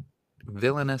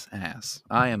villainous ass,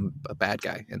 I am a bad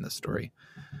guy in this story,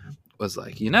 was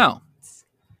like,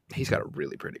 he's got a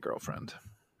really pretty girlfriend.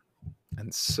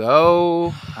 And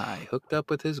so I hooked up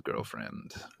with his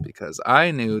girlfriend because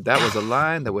I knew that was a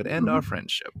line that would end our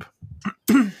friendship.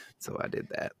 So I did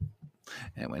that.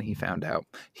 And when he found out,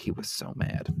 he was so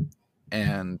mad.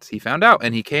 And he found out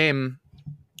and he came.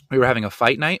 We were having a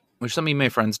fight night, which some of my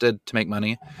friends did to make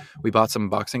money. We bought some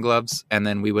boxing gloves and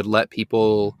then we would let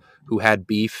people who had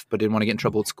beef but didn't want to get in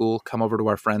trouble at school come over to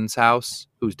our friend's house,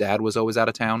 whose dad was always out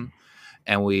of town.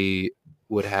 And we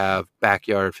would have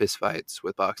backyard fist fights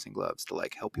with boxing gloves to,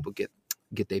 like, help people get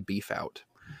their beef out.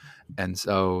 And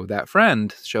so that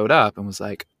friend showed up and was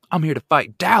like, I'm here to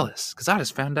fight Dallas because I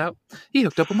just found out he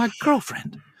hooked up with my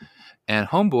girlfriend. And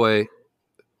homeboy,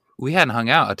 we hadn't hung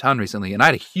out a ton recently, and I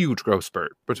had a huge growth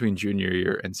spurt between junior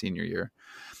year and senior year.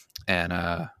 And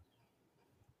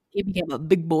he became a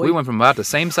big boy. We went from about the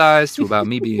same size to about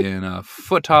me being a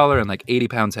foot taller and like 80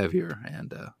 pounds heavier.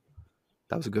 And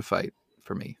that was a good fight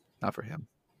for me, not for him.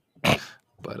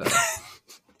 But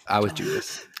I was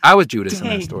Judas. I was Judas in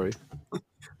that story.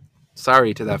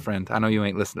 Sorry to that friend. I know you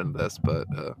ain't listening to this, but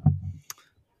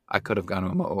I could have gone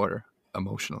a more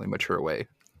emotionally mature way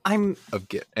of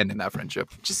ending that friendship.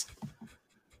 Just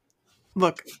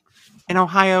look, in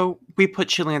Ohio, we put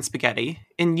chili and spaghetti.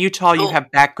 In Utah, you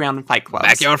have background and fight clubs.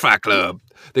 Backyard fight club.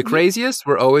 The craziest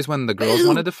were always when the girls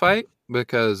wanted to fight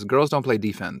because girls don't play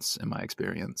defense, in my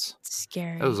experience.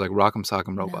 Scary. It was like rock'em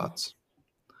sock'em robots.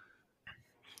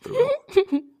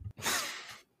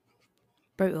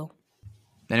 Brutal.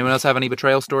 Anyone else have any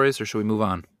betrayal stories, or should we move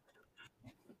on?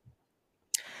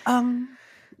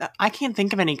 I can't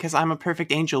think of any because I'm a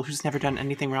perfect angel who's never done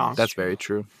anything wrong. That's very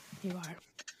true. You are.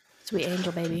 Sweet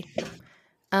angel, baby.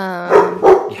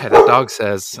 Yeah, that dog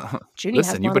says,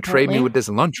 listen, you betrayed me with this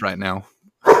lunch right now.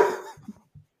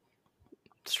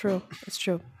 It's true. It's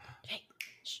true. Hey,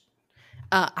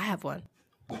 I have one.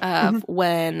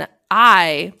 When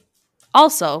I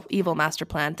also evil master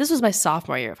plan. This was my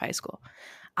sophomore year of high school.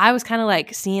 I was kind of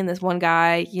like seeing this one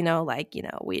guy,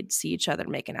 we'd see each other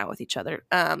making out with each other.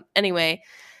 Anyway,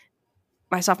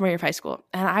 my sophomore year of high school,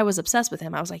 and I was obsessed with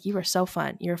him. I was like, you are so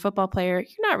fun. You're a football player.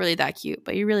 You're not really that cute,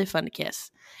 but you're really fun to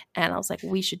kiss. And I was like,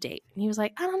 we should date. And he was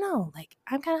like, I don't know. Like,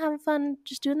 I'm kind of having fun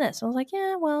just doing this. And I was like,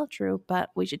 yeah, well, true, but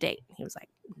we should date. And he was like,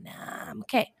 nah, I'm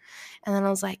okay. And then I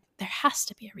was like, there has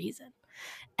to be a reason.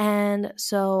 And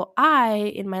so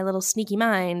I, in my little sneaky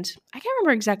mind, I can't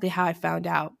remember exactly how I found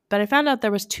out, but I found out there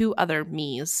was 2 other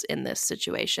me's in this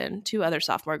situation, 2 other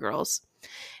sophomore girls.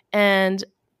 And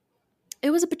it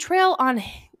was a betrayal on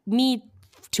me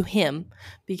to him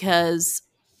because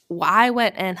I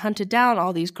went and hunted down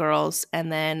all these girls.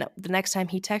 And then the next time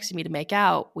he texted me to make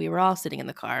out, we were all sitting in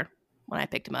the car when I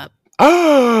picked him up.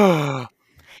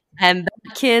 And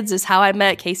that, kids, is how I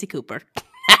met Casey Cooper.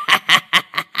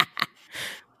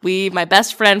 My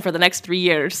best friend for the next 3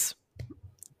 years.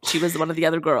 She was one of the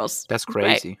other girls. That's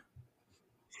crazy. Right.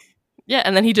 Yeah,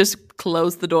 and then he just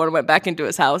closed the door and went back into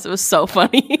his house. It was so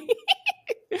funny.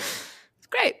 It's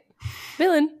great.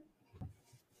 Villain.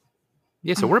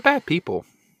 Yeah, so we're bad people.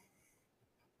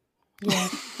 Yeah,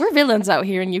 we're villains out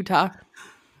here in Utah.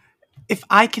 If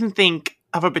I can think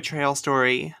of a betrayal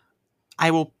story, I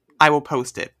will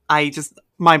post it.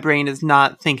 My brain is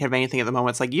not thinking of anything at the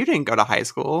moment. It's like, you didn't go to high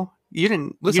school.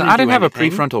 Listen, I didn't have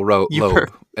anything. A prefrontal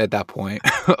lobe at that point.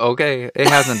 Okay, it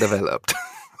hasn't developed.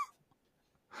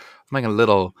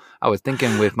 I was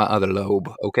thinking with my other lobe,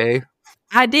 okay?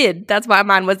 I did. That's why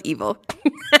mine was evil.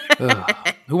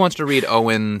 Who wants to read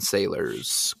Owen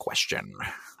Saylor's question?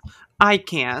 I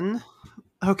can.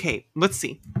 Okay, let's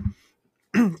see.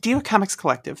 Dear Comics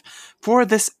Collective, For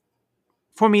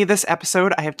me, this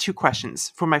episode, I have 2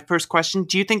 questions. For my first question,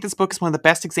 do you think this book is one of the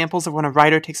best examples of when a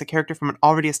writer takes a character from an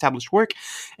already established work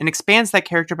and expands that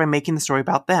character by making the story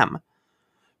about them?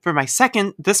 For my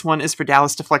second, this one is for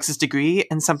Dallas to flex his degree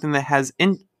and something that has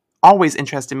always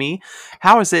interested me.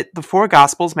 How is it the four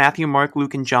Gospels, Matthew, Mark,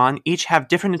 Luke, and John, each have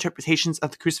different interpretations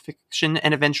of the crucifixion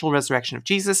and eventual resurrection of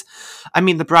Jesus? I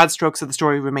mean, the broad strokes of the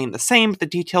story remain the same, but the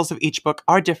details of each book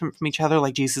are different from each other,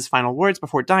 like Jesus' final words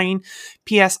before dying.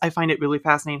 P.S. I find it really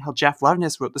fascinating how Jeff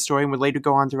Loveness wrote the story and would later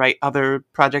go on to write other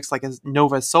projects like a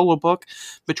Nova solo book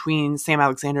between Sam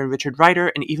Alexander and Richard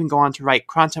Rider, and even go on to write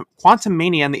Quantum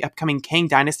Mania and the upcoming Kang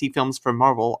Dynasty films for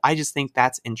Marvel. I just think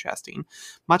that's interesting.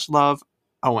 Much love,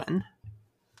 Owen.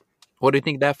 What do you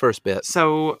think of that first bit?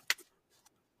 So,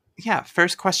 yeah,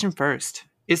 first question first.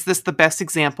 Is this the best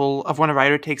example of when a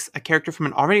writer takes a character from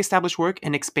an already established work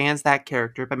and expands that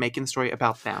character by making the story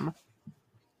about them?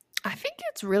 I think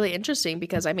it's really interesting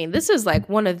because, I mean, this is like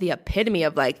one of the epitome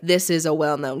of like, this is a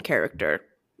well-known character.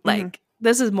 Like,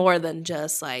 this is more than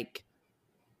just like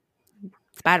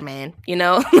Spider-Man, you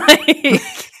know? Like,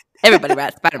 everybody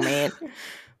writes Spider-Man.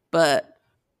 But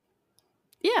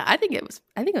yeah, I think it was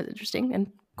interesting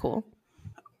and cool.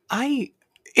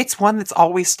 It's one that's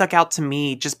always stuck out to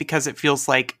me just because it feels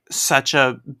like such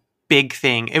a big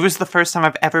thing. It was the first time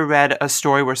I've ever read a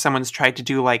story where someone's tried to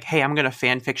do like, hey, I'm going to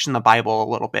fan fiction the Bible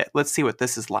a little bit. Let's see what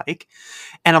this is like.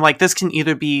 And I'm like, this can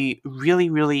either be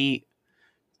really, really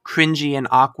cringy and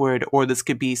awkward, or this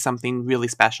could be something really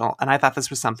special. And I thought this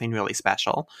was something really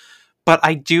special. But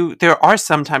there are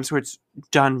some times where it's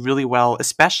done really well,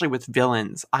 especially with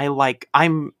villains.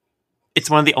 It's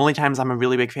one of the only times I'm a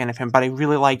really big fan of him, but I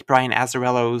really liked Brian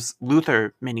Azzarello's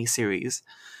Luther miniseries.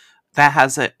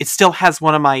 It still has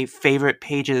one of my favorite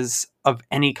pages of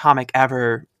any comic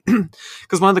ever.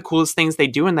 Because one of the coolest things they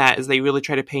do in that is they really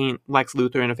try to paint Lex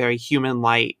Luthor in a very human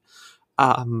light.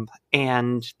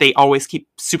 And they always keep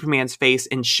Superman's face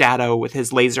in shadow with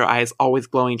his laser eyes always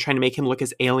glowing, trying to make him look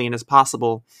as alien as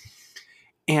possible.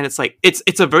 And it's like,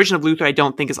 it's a version of Luthor I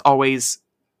don't think is always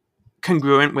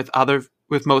congruent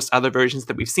with most other versions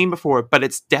that we've seen before, but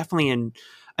it's definitely an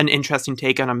interesting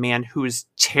take on a man who's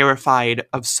terrified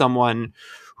of someone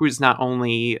who's not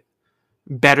only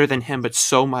better than him, but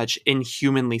so much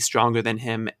inhumanly stronger than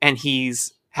him. And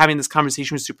he's having this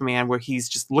conversation with Superman where he's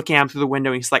just looking out through the window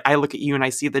and he's like, I look at you and I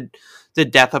see the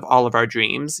death of all of our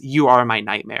dreams. You are my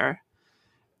nightmare.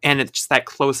 And it's just that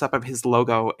close up of his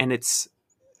logo. And it's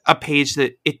a page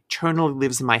that eternally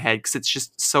lives in my head because it's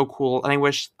just so cool. And I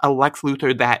wish a Lex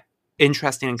Luthor that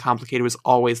interesting and complicated was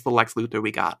always the Lex Luthor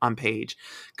we got on page.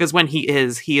 Because when he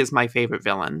is my favorite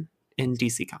villain in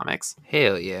DC Comics.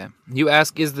 Hell yeah. You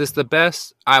ask, is this the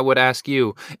best? I would ask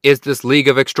you, is this League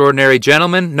of Extraordinary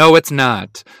Gentlemen? No, it's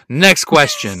not. Next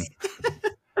question.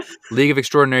 League of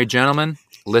Extraordinary Gentlemen,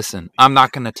 listen, I'm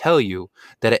not going to tell you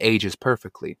that it ages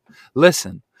perfectly.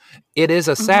 Listen, it is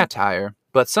a satire.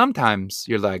 But sometimes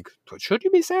you're like, should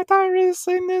you be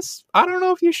satirizing this? I don't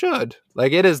know if you should.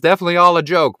 Like, it is definitely all a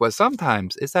joke, but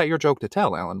sometimes, is that your joke to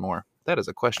tell, Alan Moore? That is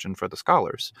a question for the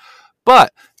scholars.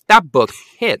 But that book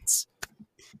hits.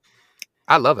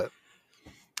 I love it.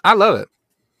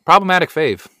 Problematic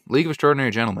fave. League of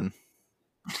Extraordinary Gentlemen.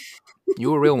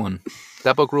 You a real one.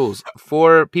 That book rules.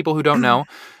 For people who don't know,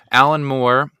 Alan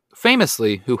Moore,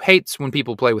 famously, who hates when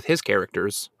people play with his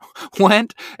characters,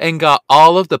 went and got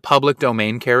all of the public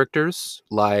domain characters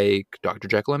like Dr.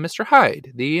 Jekyll and Mr.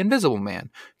 Hyde, the Invisible Man,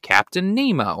 Captain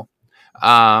Nemo,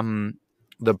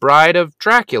 the Bride of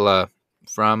Dracula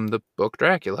from the book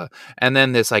Dracula, and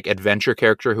then this like adventure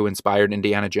character who inspired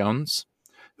Indiana Jones,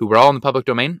 who were all in the public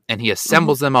domain, and he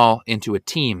assembles them all into a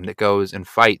team that goes and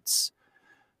fights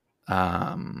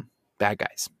bad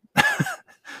guys.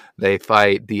 They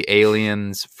fight the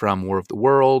aliens from War of the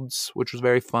Worlds, which was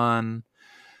very fun.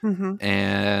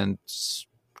 And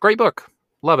great book.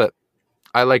 Love it.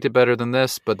 I liked it better than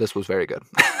this, but this was very good.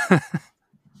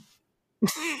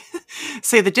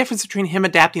 Say the difference between him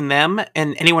adapting them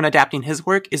and anyone adapting his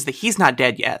work is that he's not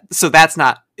dead yet. So that's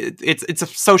not, it's a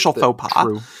social faux pas.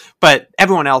 True. But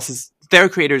everyone else their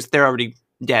creators, they're already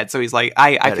dead. So he's like,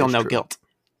 I feel no guilt,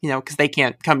 because they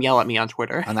can't come yell at me on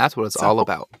Twitter. And that's what it's all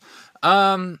about.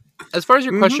 As far as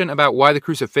your question about why the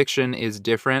crucifixion is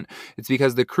different, it's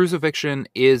because the crucifixion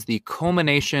is the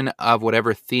culmination of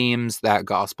whatever themes that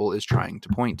gospel is trying to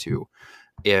point to.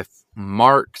 If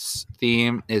Mark's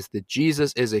theme is that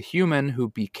Jesus is a human who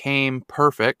became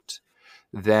perfect,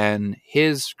 then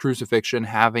his crucifixion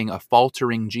having a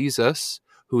faltering Jesus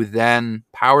who then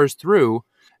powers through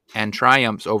and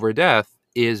triumphs over death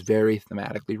is very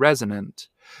thematically resonant.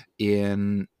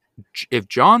 If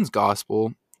John's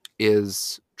gospel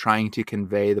is trying to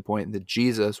convey the point that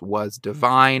Jesus was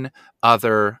divine,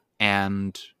 other,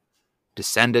 and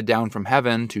descended down from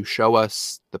heaven to show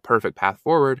us the perfect path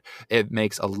forward, it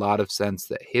makes a lot of sense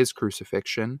that his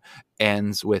crucifixion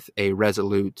ends with a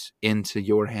resolute, into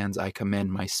your hands I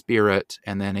commend my spirit,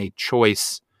 and then a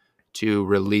choice to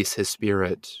release his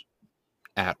spirit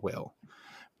at will.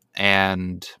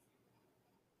 And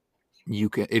you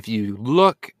can, if you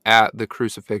look at the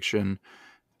crucifixion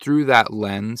through that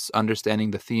lens, understanding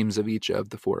the themes of each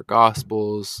of the four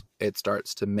gospels, it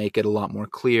starts to make it a lot more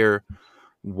clear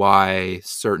why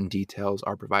certain details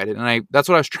are provided. And that's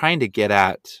what I was trying to get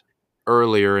at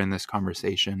earlier in this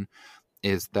conversation,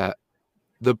 is that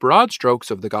the broad strokes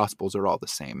of the gospels are all the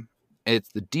same.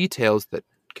 It's the details that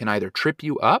can either trip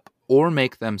you up or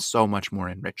make them so much more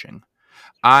enriching.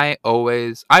 I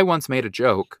once made a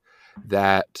joke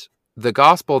that the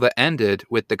gospel that ended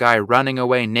with the guy running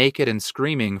away naked and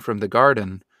screaming from the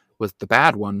garden was the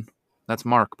bad one. That's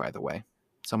Mark, by the way.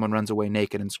 Someone runs away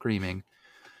naked and screaming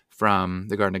from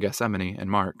the Garden of Gethsemane in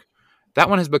Mark. That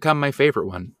one has become my favorite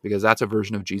one because that's a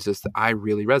version of Jesus that I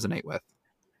really resonate with.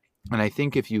 And I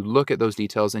think if you look at those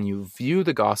details and you view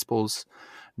the Gospels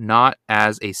not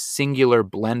as a singular,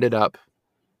 blended up,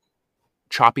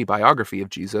 choppy biography of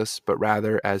Jesus, but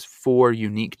rather as four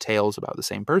unique tales about the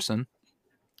same person,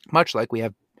 much like we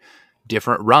have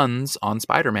different runs on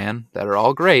Spider-Man that are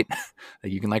all great.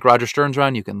 You can like Roger Stern's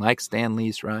run, you can like Stan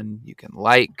Lee's run, you can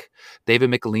like David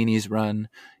Michelini's run,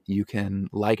 you can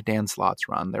like Dan Slott's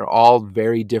run. They're all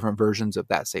very different versions of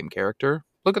that same character.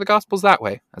 Look at the Gospels that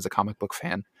way as a comic book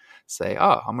fan. Say,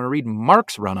 oh, I'm going to read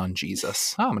Mark's run on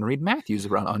Jesus. Oh, I'm going to read Matthew's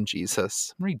run on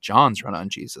Jesus. I'm going to read John's run on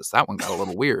Jesus. That one got a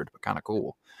little weird, but kind of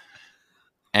cool.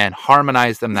 And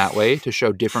harmonize them that way to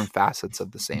show different facets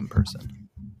of the same person.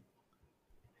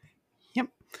 Yep.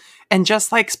 And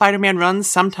just like Spider-Man runs,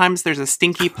 sometimes there's a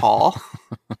stinky Paul.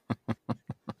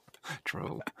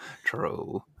 True.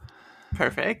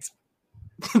 Perfect.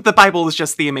 The Bible is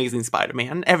just the Amazing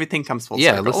Spider-Man. Everything comes full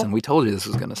circle. Yeah, listen, we told you this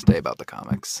was going to stay about the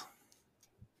comics.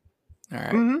 All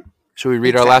right. Mm-hmm. Should we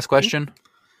read our last question?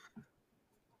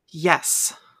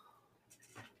 Yes.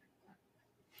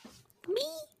 Me?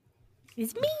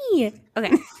 It's me.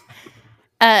 Okay.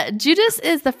 Judas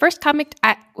is the first comic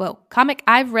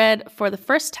I've read for the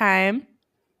first time.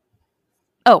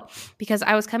 Oh, because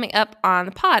I was coming up on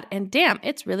the pod, and damn,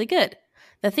 it's really good.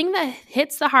 The thing that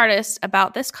hits the hardest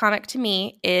about this comic to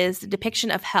me is the depiction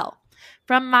of hell.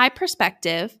 From my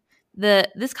perspective,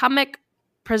 this comic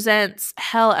presents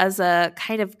hell as a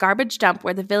kind of garbage dump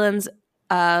where the villains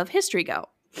of history go.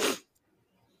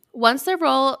 Once their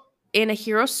role in a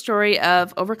hero story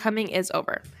of overcoming is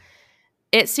over.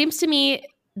 It seems to me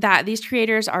that these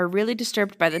creators are really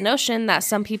disturbed by the notion that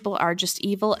some people are just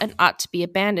evil and ought to be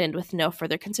abandoned with no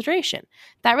further consideration.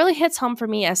 That really hits home for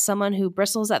me as someone who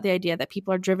bristles at the idea that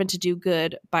people are driven to do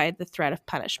good by the threat of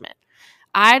punishment.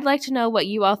 I'd like to know what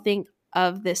you all think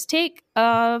of this take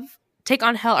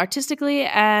on hell artistically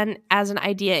and as an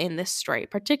idea in this story.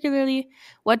 Particularly,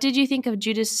 what did you think of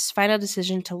Judas' final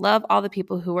decision to love all the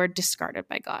people who were discarded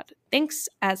by God? Thanks,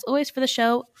 as always, for the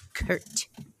show, Kurt.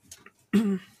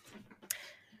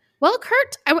 Well,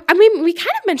 Kurt, I mean, we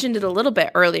kind of mentioned it a little bit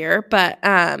earlier, but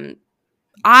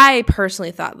I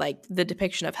personally thought like the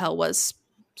depiction of hell was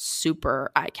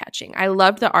super eye-catching. I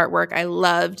loved the artwork. I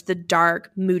loved the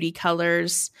dark, moody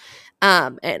colors,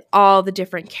 and all the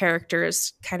different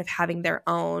characters kind of having their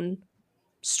own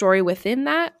story within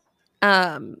that.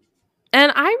 And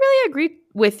I really agree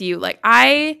with you. Like,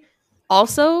 I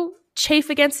also chafe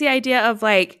against the idea of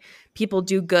like people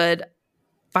do good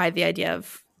by the idea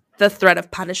of the threat of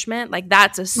punishment. Like,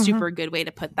 that's a super good way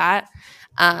to put that.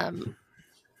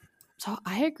 So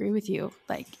I agree with you.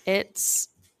 Like, it's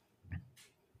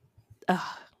a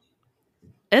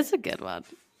good one.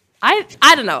 I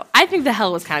don't know. I think the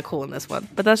hell was kind of cool in this one,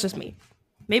 but that's just me.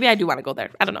 Maybe I do want to go there.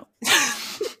 I don't know.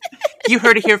 You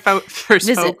heard it here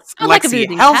first, folks.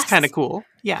 Lexi, hell's kind of cool.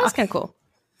 Yeah, hell's kind of cool.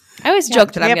 I always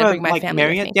joke that I'm going to bring my family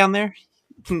Marriott with me. down there.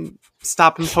 You can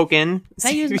stop and poke in.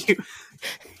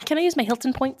 Can I use my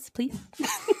Hilton points, please?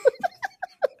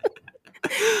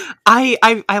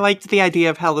 I liked the idea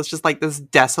of hell as just like this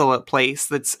desolate place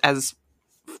that's as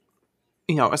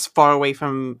far away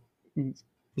from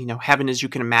heaven as you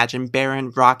can imagine,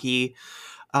 barren, rocky.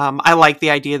 I like the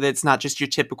idea that it's not just your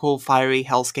typical fiery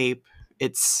hellscape.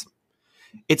 It's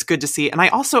good to see. And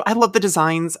I love the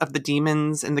designs of the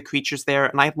demons and the creatures there.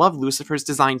 And I love Lucifer's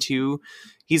design too.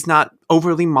 He's not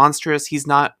overly monstrous. He's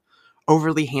not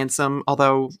overly handsome,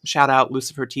 although shout out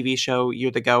Lucifer TV show,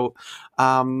 you're the GOAT.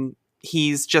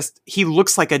 He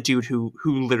looks like a dude who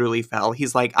literally fell.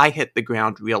 He's like, I hit the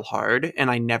ground real hard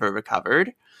and I never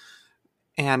recovered.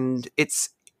 And it's,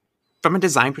 from a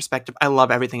design perspective, I love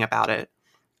everything about it.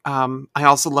 I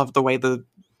also love the way the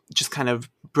just kind of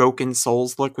broken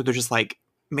souls look, where they're just like,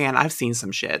 man, I've seen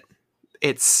some shit.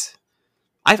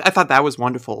 I thought that was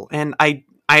wonderful. And I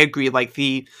agree, like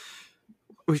we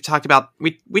did talk about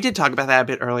that a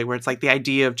bit earlier, where it's like the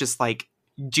idea of just like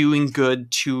doing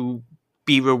good to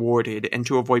be rewarded and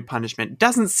to avoid punishment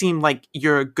doesn't seem like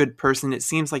you're a good person. It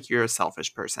seems like you're a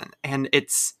selfish person. And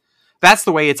that's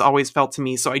the way it's always felt to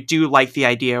me. So I do like the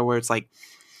idea where it's like,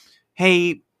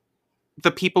 hey,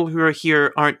 the people who are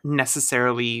here aren't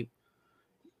necessarily,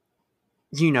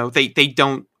 they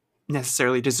don't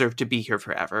necessarily deserve to be here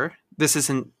forever. This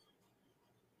isn't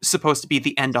supposed to be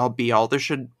the end all be all. There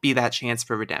should be that chance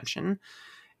for redemption.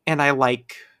 And I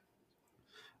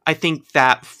think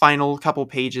that final couple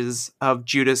pages of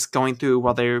Judas going through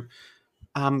while they're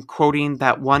quoting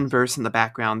that one verse in the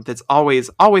background, that's always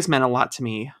meant a lot to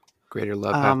me. Greater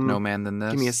love hath no man than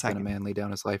this, give me a second. than a man lay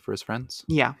down his life for his friends.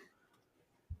 Yeah.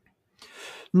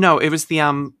 No, it was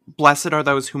the blessed are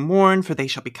those who mourn, for they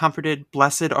shall be comforted.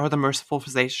 Blessed are the merciful, for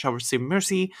they shall receive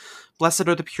mercy. Blessed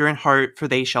are the pure in heart, for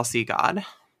they shall see God.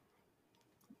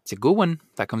 It's a good one.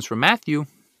 That comes from Matthew,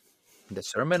 the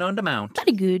Sermon on the Mount.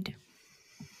 Very good.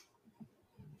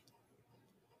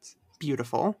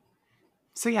 Beautiful.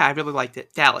 So yeah, I really liked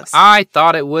it. Dallas. I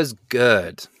thought it was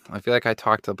good. I feel like I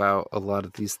talked about a lot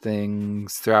of these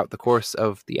things throughout the course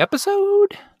of the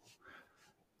episode.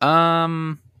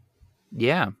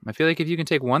 Yeah, I feel like if you can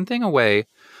take one thing away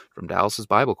from Dallas's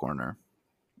Bible Corner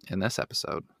in this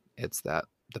episode, it's that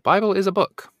the Bible is a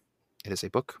book. It is a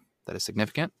book that is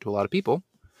significant to a lot of people.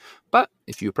 But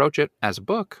if you approach it as a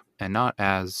book and not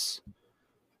as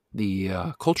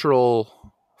the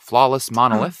cultural flawless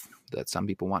monolith that some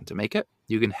people want to make it,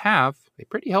 you can have a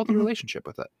pretty healthy relationship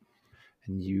with it.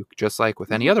 And you, just like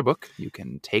with any other book, you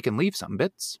can take and leave some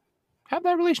bits. Have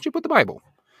that relationship with the Bible.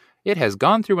 It has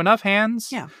gone through enough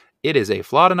hands. Yeah. It is a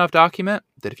flawed enough document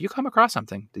that if you come across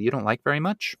something that you don't like very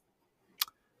much,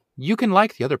 you can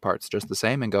like the other parts just the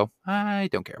same and go, I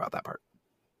don't care about that part.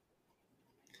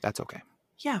 That's okay.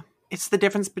 Yeah. It's the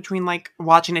difference between like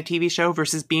watching a TV show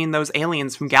versus being those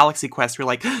aliens from Galaxy Quest who are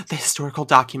like, the historical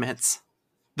documents.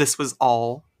 This was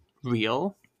all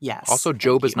real. Yes. Also,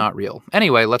 Job is not real.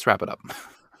 Anyway, let's wrap it up.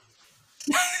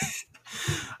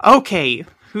 Okay.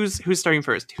 Who's starting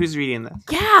first? Who's reading this?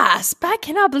 Yes, but I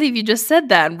cannot believe you just said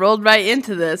that and rolled right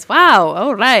into this. Wow,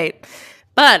 all right.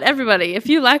 But everybody, if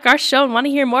you like our show and want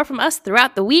to hear more from us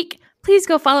throughout the week, please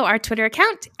go follow our Twitter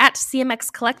account at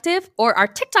CMX Collective or our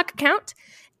TikTok account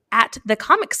at The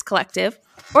Comics Collective,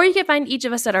 or you can find each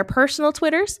of us at our personal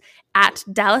Twitters at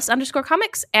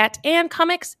Dallas_Comics, at Ann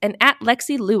Comics, and at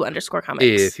LexiLou_Comics.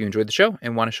 If you enjoyed the show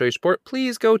and want to show your support,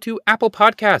 please go to Apple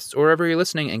Podcasts or wherever you're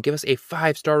listening and give us a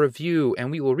 5-star review,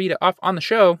 and we will read it off on the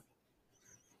show.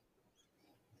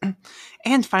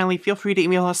 And finally, feel free to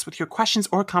email us with your questions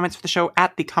or comments for the show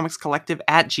at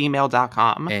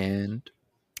thecomicscollective@gmail.com.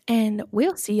 And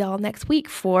we'll see y'all next week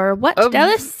for what,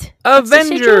 Dallas?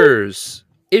 Avengers!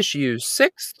 Issues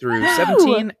 6 through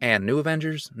 17 and New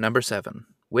Avengers number 7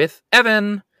 with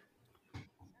Evan.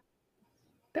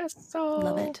 That's all.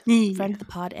 Love it. Friend of the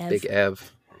pod, Ev. Big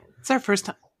Ev. It's our first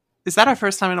time. Is that our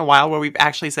first time in a while where we've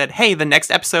actually said, hey, the next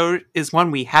episode is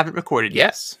one we haven't recorded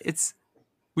yet? Yes.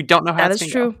 We don't know how that it's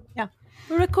is going true. to go. Yeah.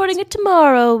 We're recording it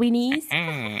tomorrow, weenies.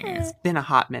 It's been a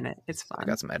hot minute. It's fun. I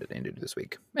got some editing to do this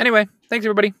week. Anyway, thanks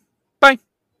everybody. Bye.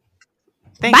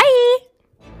 Thanks. Bye.